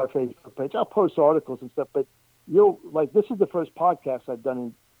go to our Facebook page, I'll post articles and stuff. But this is the first podcast I've done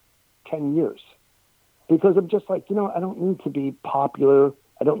in 10 years, because I'm just like, I don't need to be popular.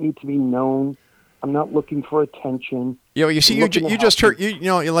 I don't need to be known. I'm not looking for attention. You see, you just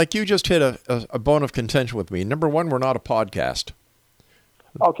hit a bone of contention with me. Number one, we're not a podcast.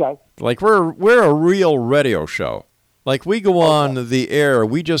 Okay. Like, we're a real radio show. Like, we go on the air.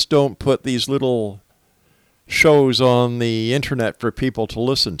 We just don't put these little shows on the internet for people to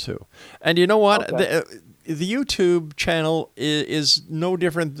listen to. And you know what? Okay. The YouTube channel is no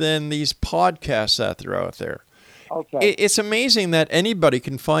different than these podcasts that are out there. Okay. It's amazing that anybody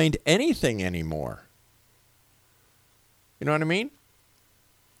can find anything anymore. You know what I mean?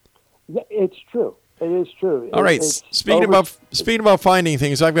 Yeah, it's true. It is true. All right. Speaking about finding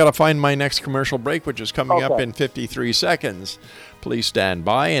things, I've got to find my next commercial break, which is coming up in 53 seconds. Please stand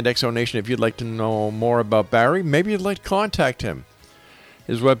by. And Exo Nation, if you'd like to know more about Barry, maybe you'd like to contact him.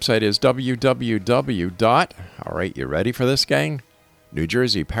 His website is all right, you ready for this, gang? New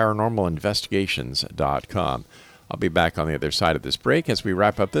Jersey Paranormalinvestigations.com. I'll be back on the other side of this break as we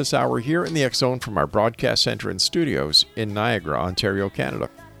wrap up this hour here in the X Zone from our broadcast center and studios in Niagara, Ontario, Canada.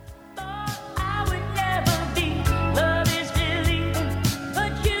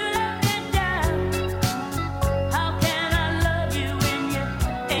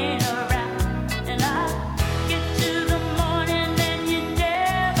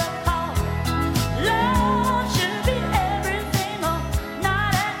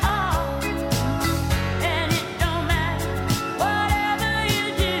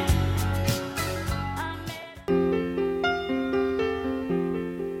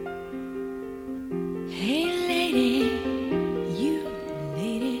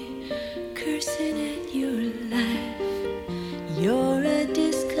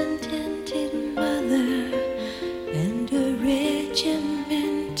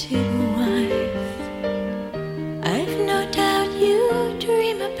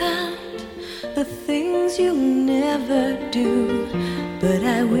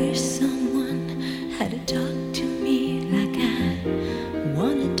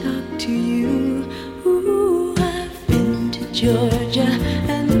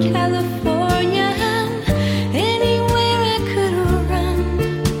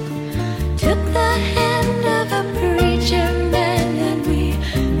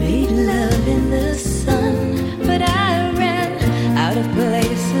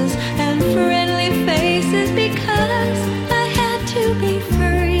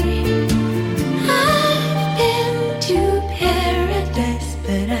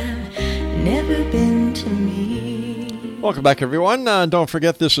 Welcome back, everyone. Don't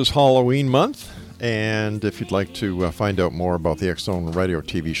forget, this is Halloween month, and if you'd like to find out more about the X Zone Radio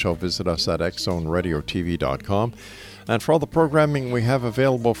TV show, visit us at xzoneradiotv.com. And for all the programming we have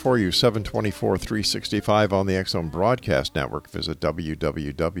available for you, 7/24, 365 on the X Zone Broadcast Network, visit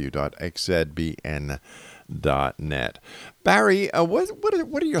www.xzbn.net. Barry,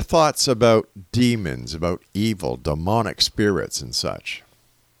 what are your thoughts about demons, about evil, demonic spirits, and such?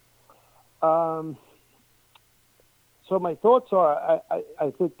 So my thoughts are,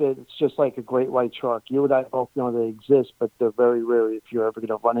 I think that it's just like a great white shark. You and I both know they exist, but they're very rare if you're ever going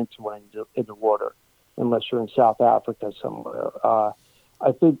to run into one in the water, unless you're in South Africa somewhere. I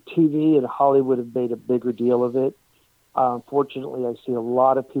think TV and Hollywood have made a bigger deal of it. Unfortunately, I see a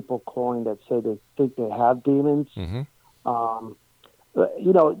lot of people calling that say they think they have demons. Mm-hmm.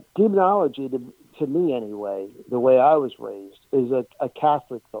 Demonology, to me anyway, the way I was raised, is a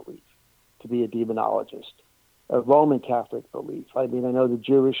Catholic belief to be a demonologist, a Roman Catholic belief. I mean, I know the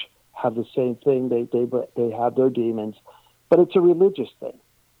Jewish have the same thing. They have their demons, but it's a religious thing.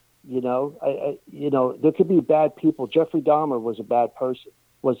 There could be bad people. Jeffrey Dahmer was a bad person.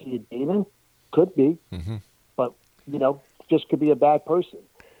 Was he a demon? Could be, but just could be a bad person.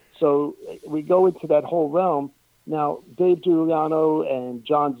 So we go into that whole realm. Now, Dave Giuliano and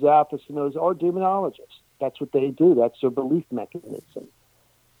John Zaffis and those are demonologists. That's what they do. That's their belief mechanism.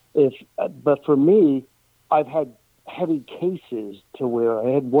 But for me, I've had heavy cases to where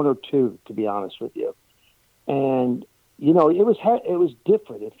I had one or two, to be honest with you, and it was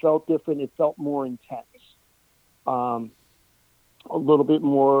different. It felt different. It felt more intense, a little bit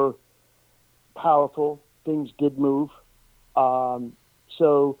more powerful. Things did move,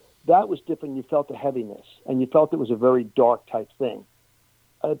 so that was different. You felt the heaviness, and you felt it was a very dark type thing.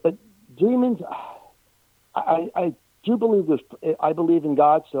 But demons, I do believe I believe in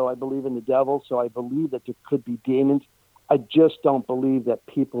God, so I believe in the devil, so I believe that there could be demons. I just don't believe that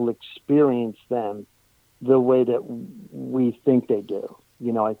people experience them the way that we think they do.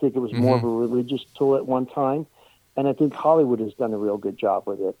 I think it was more of a religious tool at one time, and I think Hollywood has done a real good job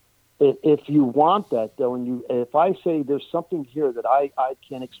with it. If you want that, though, and if I say there's something here that I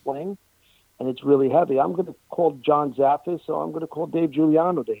can't explain, and it's really heavy, I'm going to call John Zaffis, or I'm going to call Dave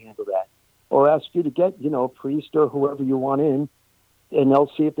Giuliano to handle that, or ask you to get, a priest or whoever you want in, and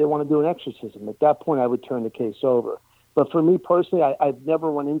they'll see if they want to do an exorcism. At that point, I would turn the case over. But for me personally, I've never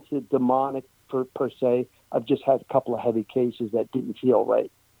run into demonic per se. I've just had a couple of heavy cases that didn't feel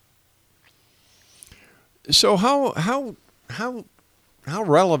right. So how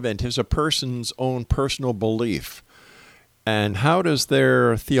relevant is a person's own personal belief, and how does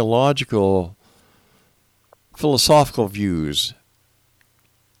their philosophical views,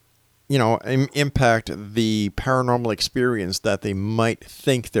 impact the paranormal experience that they might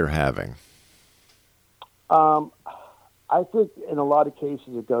think they're having? I think in a lot of cases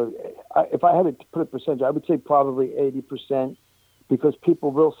it goes, if I had to put a percentage, I would say probably 80%, because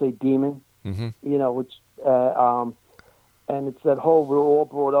people will say demon, which, and it's that whole, we're all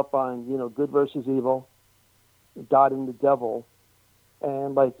brought up on, good versus evil, God and the devil.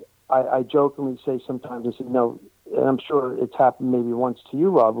 And like, I jokingly say sometimes, I say, and I'm sure it's happened maybe once to you,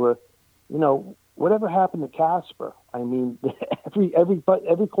 Rob, where, whatever happened to Casper? I mean,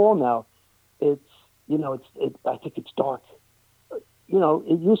 every call now, it's, I think it's dark.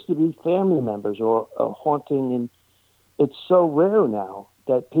 It used to be family members or a haunting, and it's so rare now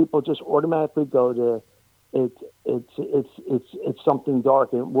that people just automatically go to it's something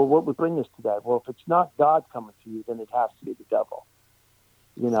dark. And what would bring us to that? Well, if it's not God coming to you, then it has to be the devil,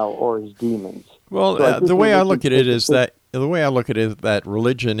 or his demons. Well, So the way I look at it is that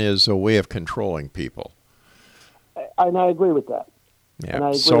religion is a way of controlling people. And I agree with that. Yeah. And I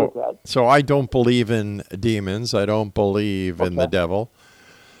agree with that. So I don't believe in demons. I don't believe in the devil.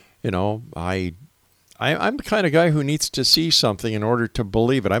 I'm the kind of guy who needs to see something in order to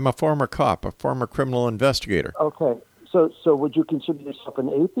believe it. I'm a former cop, a former criminal investigator. Okay. So would you consider yourself an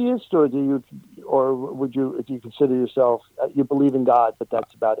atheist, or do you consider yourself, you believe in God, but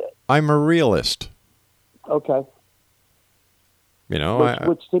that's about it? I'm a realist. Okay.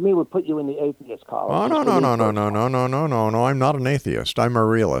 Which to me would put you in the atheist column. Oh, no. I'm not an atheist. I'm a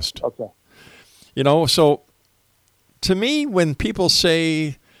realist. Okay. So to me, when people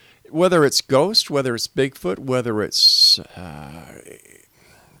say, whether it's ghosts, whether it's Bigfoot, whether it's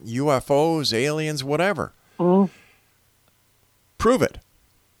UFOs, aliens, whatever, prove it.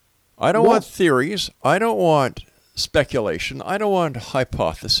 I don't want theories. I don't want speculation. I don't want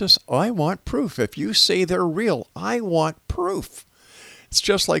hypothesis. I want proof. If you say they're real, I want proof. It's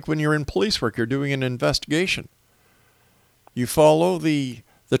just like when you're in police work, you're doing an investigation. You follow the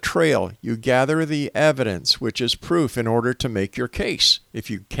trail. You gather the evidence, which is proof, in order to make your case. If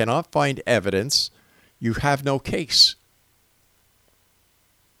you cannot find evidence, you have no case.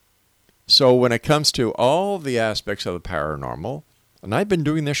 So when it comes to all the aspects of the paranormal, and I've been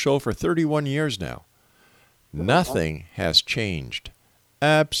doing this show for 31 years now, nothing has changed.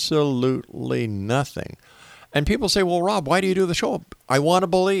 Absolutely nothing. And people say, well, Rob, why do you do the show? I want to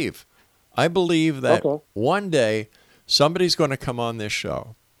believe. I believe that one day somebody's going to come on this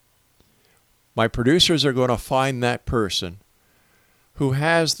show. My producers are going to find that person who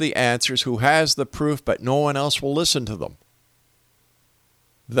has the answers, who has the proof, but no one else will listen to them.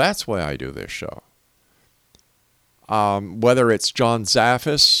 That's why I do this show. Whether it's John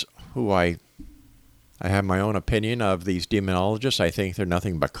Zaffis, who I have my own opinion of these demonologists. I think they're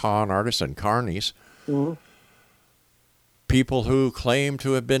nothing but con artists and carnies. people who claim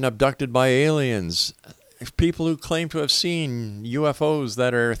to have been abducted by aliens, people who claim to have seen UFOs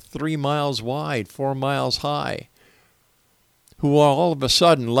that are 3 miles wide, 4 miles high, who all of a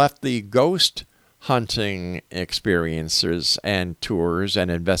sudden left the ghost hunting experiences and tours and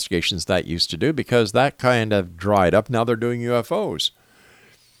investigations that used to do because that kind of dried up. Now they're doing UFOs.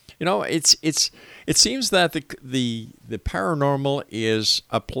 You know, it seems that the paranormal is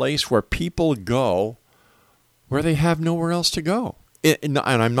a place where people go where they have nowhere else to go. And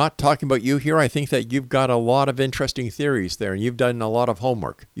I'm not talking about you here. I think that you've got a lot of interesting theories there, and you've done a lot of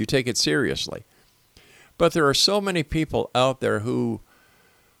homework. You take it seriously. But there are so many people out there who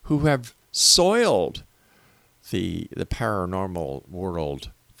have soiled the paranormal world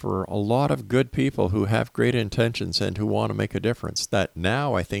for a lot of good people who have great intentions and who want to make a difference, that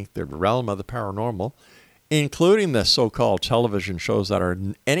now I think the realm of the paranormal, including the so-called television shows that are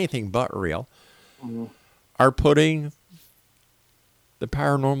anything but real, are putting the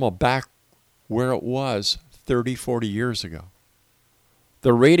paranormal back where it was 30, 40 years ago.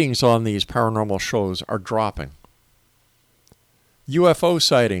 The ratings on these paranormal shows are dropping. UFO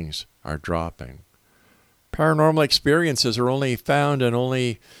sightings are dropping. Paranormal experiences are only found and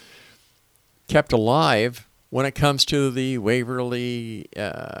only kept alive when it comes to the Waverly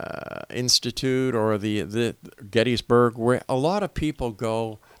Institute or the Gettysburg, where a lot of people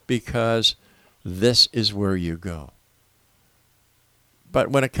go because this is where you go.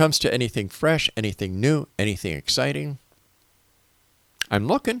 But when it comes to anything fresh, anything new, anything exciting, I'm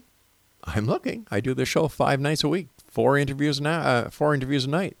looking. I do the show 5 nights a week, 4 interviews a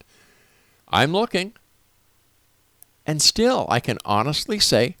night. I'm looking. And still, I can honestly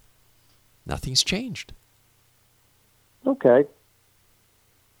say, nothing's changed. Okay.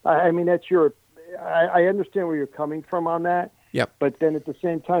 I mean, that's your... I understand where you're coming from on that. Yep. But then at the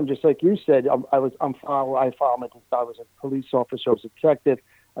same time, just like you said, I was a police officer, I was a detective.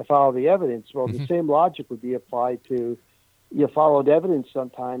 I follow the evidence. Well, the same logic would be applied to you followed evidence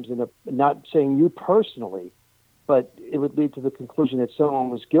sometimes, not saying you personally, but it would lead to the conclusion that someone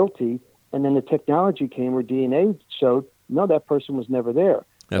was guilty, and then the technology came where DNA showed, no, that person was never there.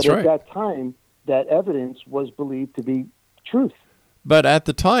 That's but right. At that time, that evidence was believed to be truth. But at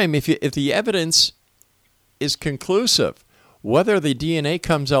the time, if the evidence is conclusive, whether the DNA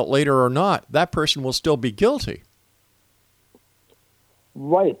comes out later or not, that person will still be guilty.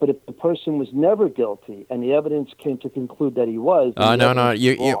 Right, but if the person was never guilty and the evidence came to conclude that he was,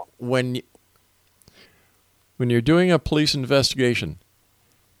 no. When you're doing a police investigation,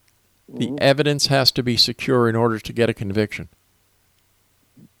 the evidence has to be secure in order to get a conviction.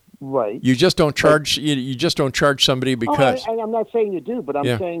 Right. You just don't charge. You just don't charge somebody because. I'm not saying you do, but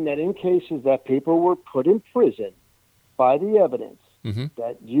I'm saying that in cases that people were put in prison by the evidence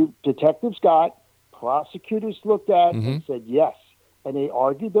that you detectives got, prosecutors looked at and said yes, and they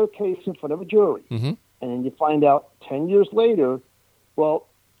argued their case in front of a jury, and then you find out 10 years later, well,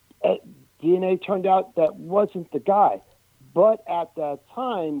 DNA turned out that wasn't the guy, but at that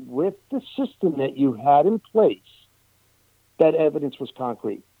time, with the system that you had in place, that evidence was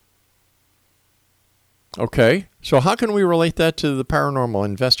concrete. Okay, so how can we relate that to the paranormal,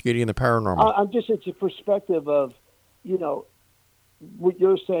 investigating the paranormal? It's a perspective of, what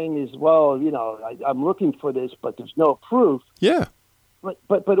you're saying is, well, I'm looking for this, but there's no proof. Yeah.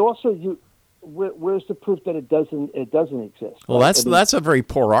 But also, where's the proof that it doesn't exist? Well, that's a very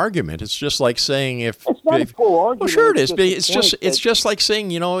poor argument. It's just like saying if it's not a poor argument. Well, sure it is. But it's just like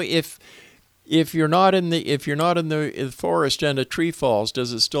saying, if you're not in the forest and a tree falls,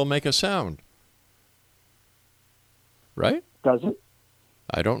 does it still make a sound? Right? Does it?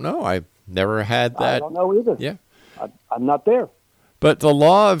 I don't know. I've never had that. I don't know either. Yeah. I'm not there. But the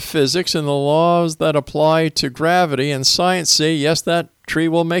law of physics and the laws that apply to gravity and science say, yes, that tree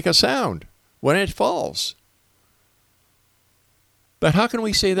will make a sound when it falls. But how can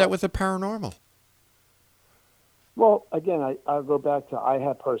we say that with the paranormal? Well, again, I'll go back to I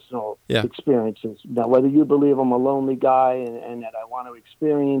have personal experiences. Now, whether you believe I'm a lonely guy and that I want to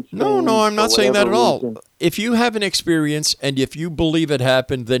experience No, I'm not saying that at all. If you have an experience and if you believe it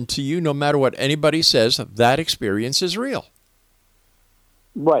happened, then to you, no matter what anybody says, that experience is real.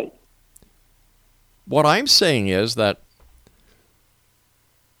 Right. What I'm saying is that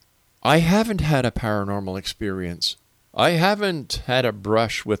I haven't had a paranormal experience. I haven't had a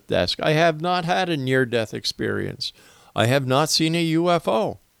brush with death. I have not had a near-death experience. I have not seen a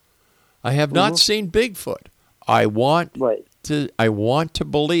UFO. I have not seen Bigfoot. I want to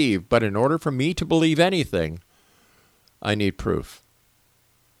believe, but in order for me to believe anything, I need proof.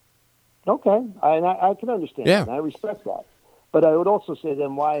 Okay, I can understand that, and I respect that. But I would also say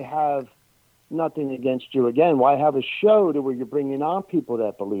then why have nothing against you. Again, why have a show to where you're bringing on people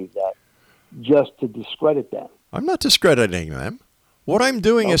that believe that just to discredit them? I'm not discrediting them. What I'm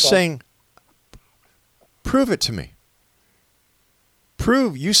doing is saying, prove it to me.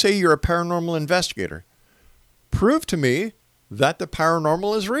 You say you're a paranormal investigator. Prove to me that the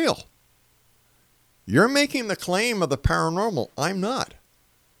paranormal is real. You're making the claim of the paranormal. I'm not.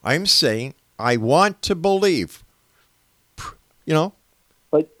 I'm saying I want to believe.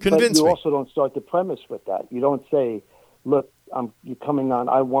 But convince you me. also don't start the premise with that. You don't say, look, you're coming on,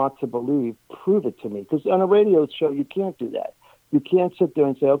 I want to believe, prove it to me. Because on a radio show, you can't do that. You can't sit there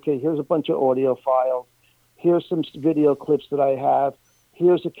and say, okay, here's a bunch of audio files. Here's some video clips that I have.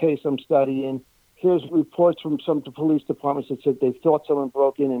 Here's a case I'm studying. Here's reports from some police departments that said they thought someone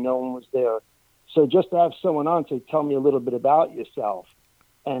broke in and no one was there. So just to have someone on say, tell me a little bit about yourself,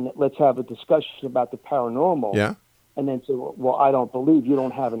 and let's have a discussion about the paranormal. Yeah. And then say, well, I don't believe you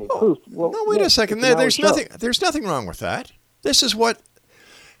don't have any proof. Well, no, wait a second. There's nothing wrong with that. This is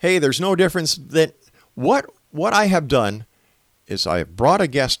there's no difference. That what I have done is I have brought a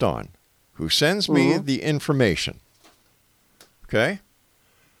guest on who sends me the information. Okay?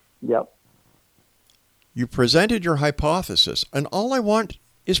 Yep. You presented your hypothesis, and all I want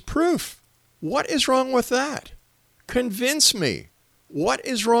is proof. What is wrong with that? Convince me. What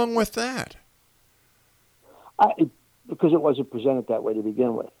is wrong with that? Because it wasn't presented that way to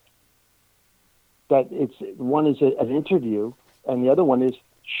begin with. That one is an interview, and the other one is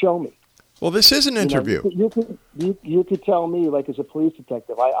show me. Well, this is an interview. You could tell me, like as a police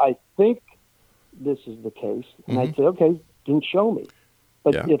detective, I think this is the case, and I'd say, okay, then show me.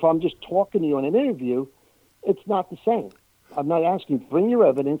 But if I'm just talking to you in an interview, it's not the same. I'm not asking, bring your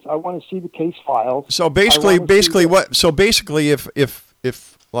evidence. I want to see the case files. So basically, well,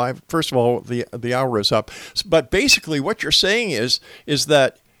 first of all, the hour is up. But basically, what you're saying is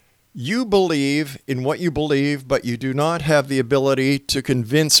that you believe in what you believe, but you do not have the ability to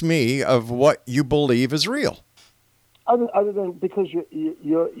convince me of what you believe is real. Other than because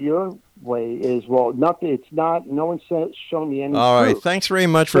your way is, well, nothing. It's not. No one says show me any. All proof. right. Thanks very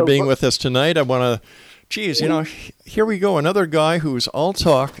much for being with us tonight. I want to, here we go. Another guy who's all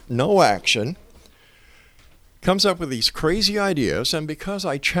talk, no action. Comes up with these crazy ideas, and because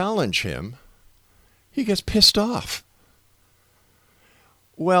I challenge him, he gets pissed off.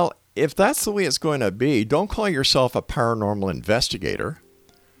 Well, if that's the way it's going to be, don't call yourself a paranormal investigator,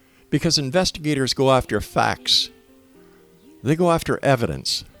 because investigators go after facts. They go after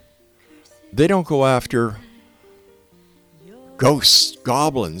evidence. They don't go after ghosts,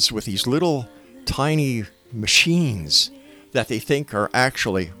 goblins with these little tiny machines that they think are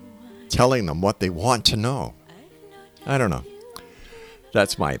actually telling them what they want to know. I don't know.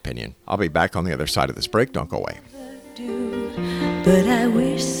 That's my opinion. I'll be back on the other side of this break. Don't go away. But I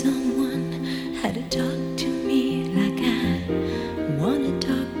wish someone had to talk to me like I want to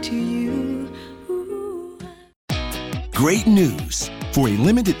talk to you. Ooh. Great news. For a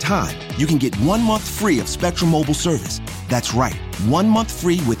limited time, you can get 1 month free of Spectrum Mobile service. That's right, 1 month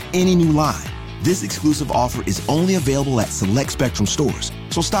free with any new line. This exclusive offer is only available at select Spectrum stores.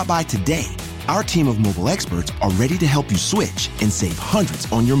 So stop by today. Our team of mobile experts are ready to help you switch and save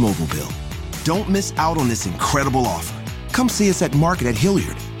hundreds on your mobile bill. Don't miss out on this incredible offer. Come see us at Market at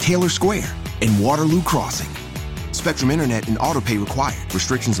Hilliard, Taylor Square, and Waterloo Crossing. Spectrum Internet and autopay required.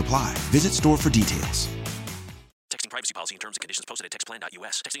 Restrictions apply. Visit store for details. Texting privacy policy and terms and conditions posted at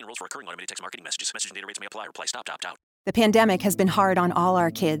textplan.us. Texting enrolls for recurring automated text marketing messages. Message and data rates may apply. Reply stop to opt out. The pandemic has been hard on all our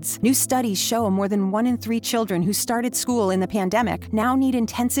kids. New studies show more than 1 in 3 children who started school in the pandemic now need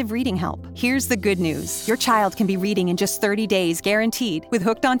intensive reading help. Here's the good news. Your child can be reading in just 30 days, guaranteed, with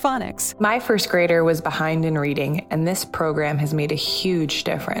Hooked on Phonics. My first grader was behind in reading, and this program has made a huge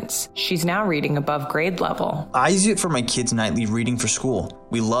difference. She's now reading above grade level. I use it for my kids' nightly reading for school.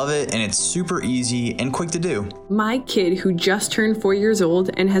 We love it, and it's super easy and quick to do. My kid, who just turned 4 years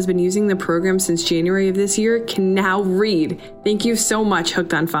old and has been using the program since January of this year, can now read. Thank you so much,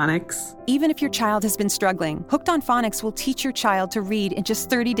 Hooked on Phonics. Even if your child has been struggling, Hooked on Phonics will teach your child to read in just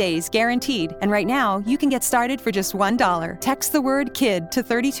 30 days, guaranteed. And right now, you can get started for just $1. Text the word KID to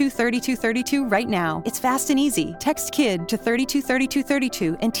 323232 right now. It's fast and easy. Text KID to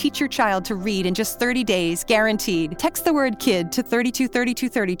 323232 and teach your child to read in just 30 days, guaranteed. Text the word KID to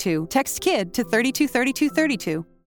 323232. Text KID to 323232.